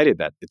excited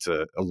that it's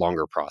a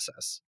longer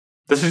process.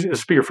 This will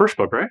be your first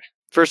book, right?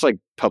 First, like,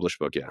 published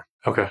book, yeah.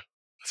 Okay.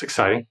 That's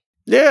exciting.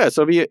 Yeah.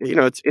 So,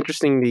 it's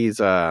interesting.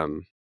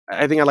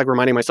 I think I like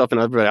reminding myself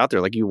and everybody out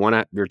there, like, you want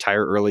to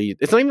retire early.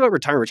 It's not even about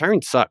retiring.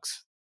 Retiring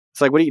sucks.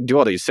 It's like, what do you do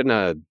all day? You sit in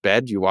a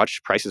bed, you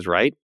watch Price is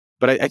Right.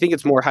 But I think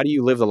it's more, how do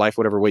you live the life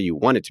whatever way you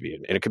want it to be?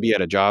 And it could be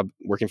at a job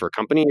working for a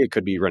company. It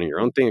could be running your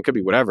own thing. It could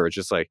be whatever. It's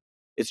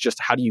just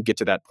how do you get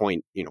to that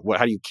point?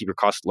 How do you keep your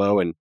costs low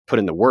and put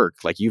in the work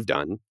like you've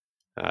done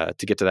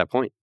to get to that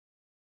point?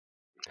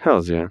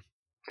 Hells yeah.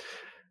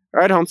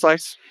 All right, Home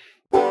Slice.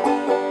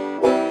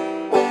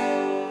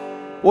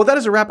 Well, that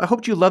is a wrap. I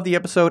hope you loved the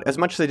episode as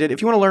much as I did.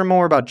 If you want to learn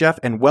more about Jeff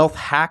and Wealth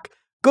Hack,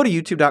 go to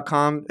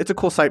youtube.com. It's a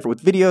cool site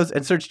with videos,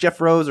 and search Jeff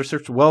Rose or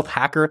search Wealth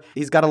Hacker.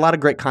 He's got a lot of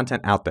great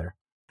content out there.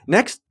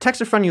 Next,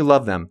 text a friend you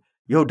love them.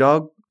 Yo,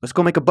 dog, let's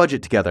go make a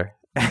budget together.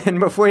 And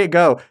before you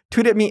go,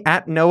 tweet at me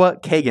at Noah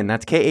Kagan.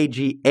 That's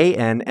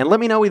Kagan. And let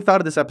me know what you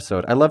thought of this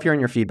episode. I love hearing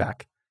your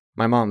feedback.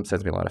 My mom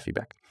sends me a lot of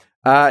feedback.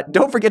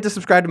 Don't forget to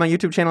subscribe to my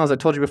YouTube channel. As I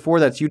told you before,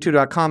 that's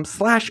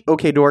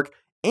youtube.com/OKDork.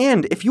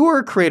 And if you are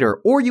a creator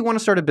or you want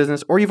to start a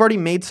business or you've already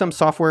made some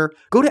software,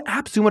 go to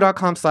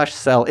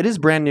appsumo.com/sell. It is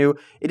brand new.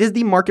 It is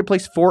the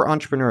marketplace for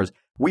entrepreneurs.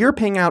 We are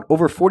paying out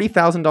over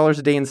 $40,000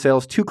 a day in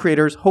sales to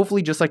creators,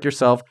 hopefully just like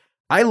yourself.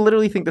 I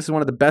literally think this is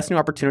one of the best new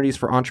opportunities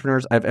for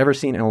entrepreneurs I've ever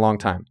seen in a long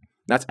time.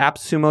 That's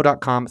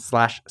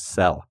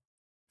appsumo.com/sell.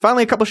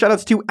 Finally, a couple shout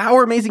outs to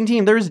our amazing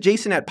team. There's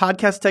Jason at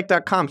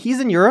podcasttech.com. He's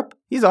in Europe.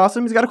 He's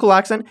awesome. He's got a cool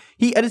accent.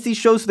 He edits these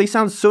shows so they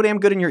sound so damn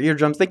good in your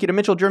eardrums. Thank you to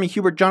Mitchell, Jeremy,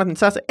 Hubert, Jonathan,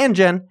 Sessa, and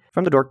Jen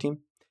from the Dork team.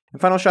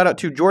 And final shout out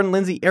to Jordan,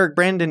 Lindsay, Eric,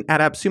 Brandon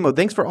at AppSumo.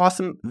 Thanks for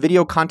awesome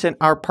video content.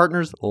 Our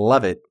partners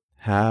love it.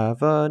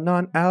 Have a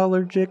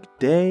non-allergic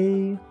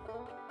day.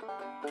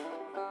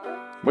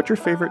 What's your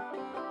favorite?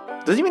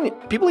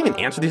 People even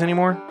answer these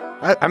anymore?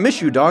 I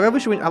miss you, dog. I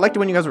liked it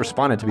when you guys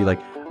responded to be like,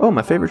 oh,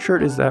 my favorite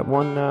shirt is that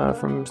one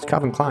from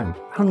Calvin Klein.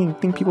 I don't even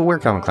think people wear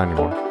Calvin Klein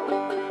anymore.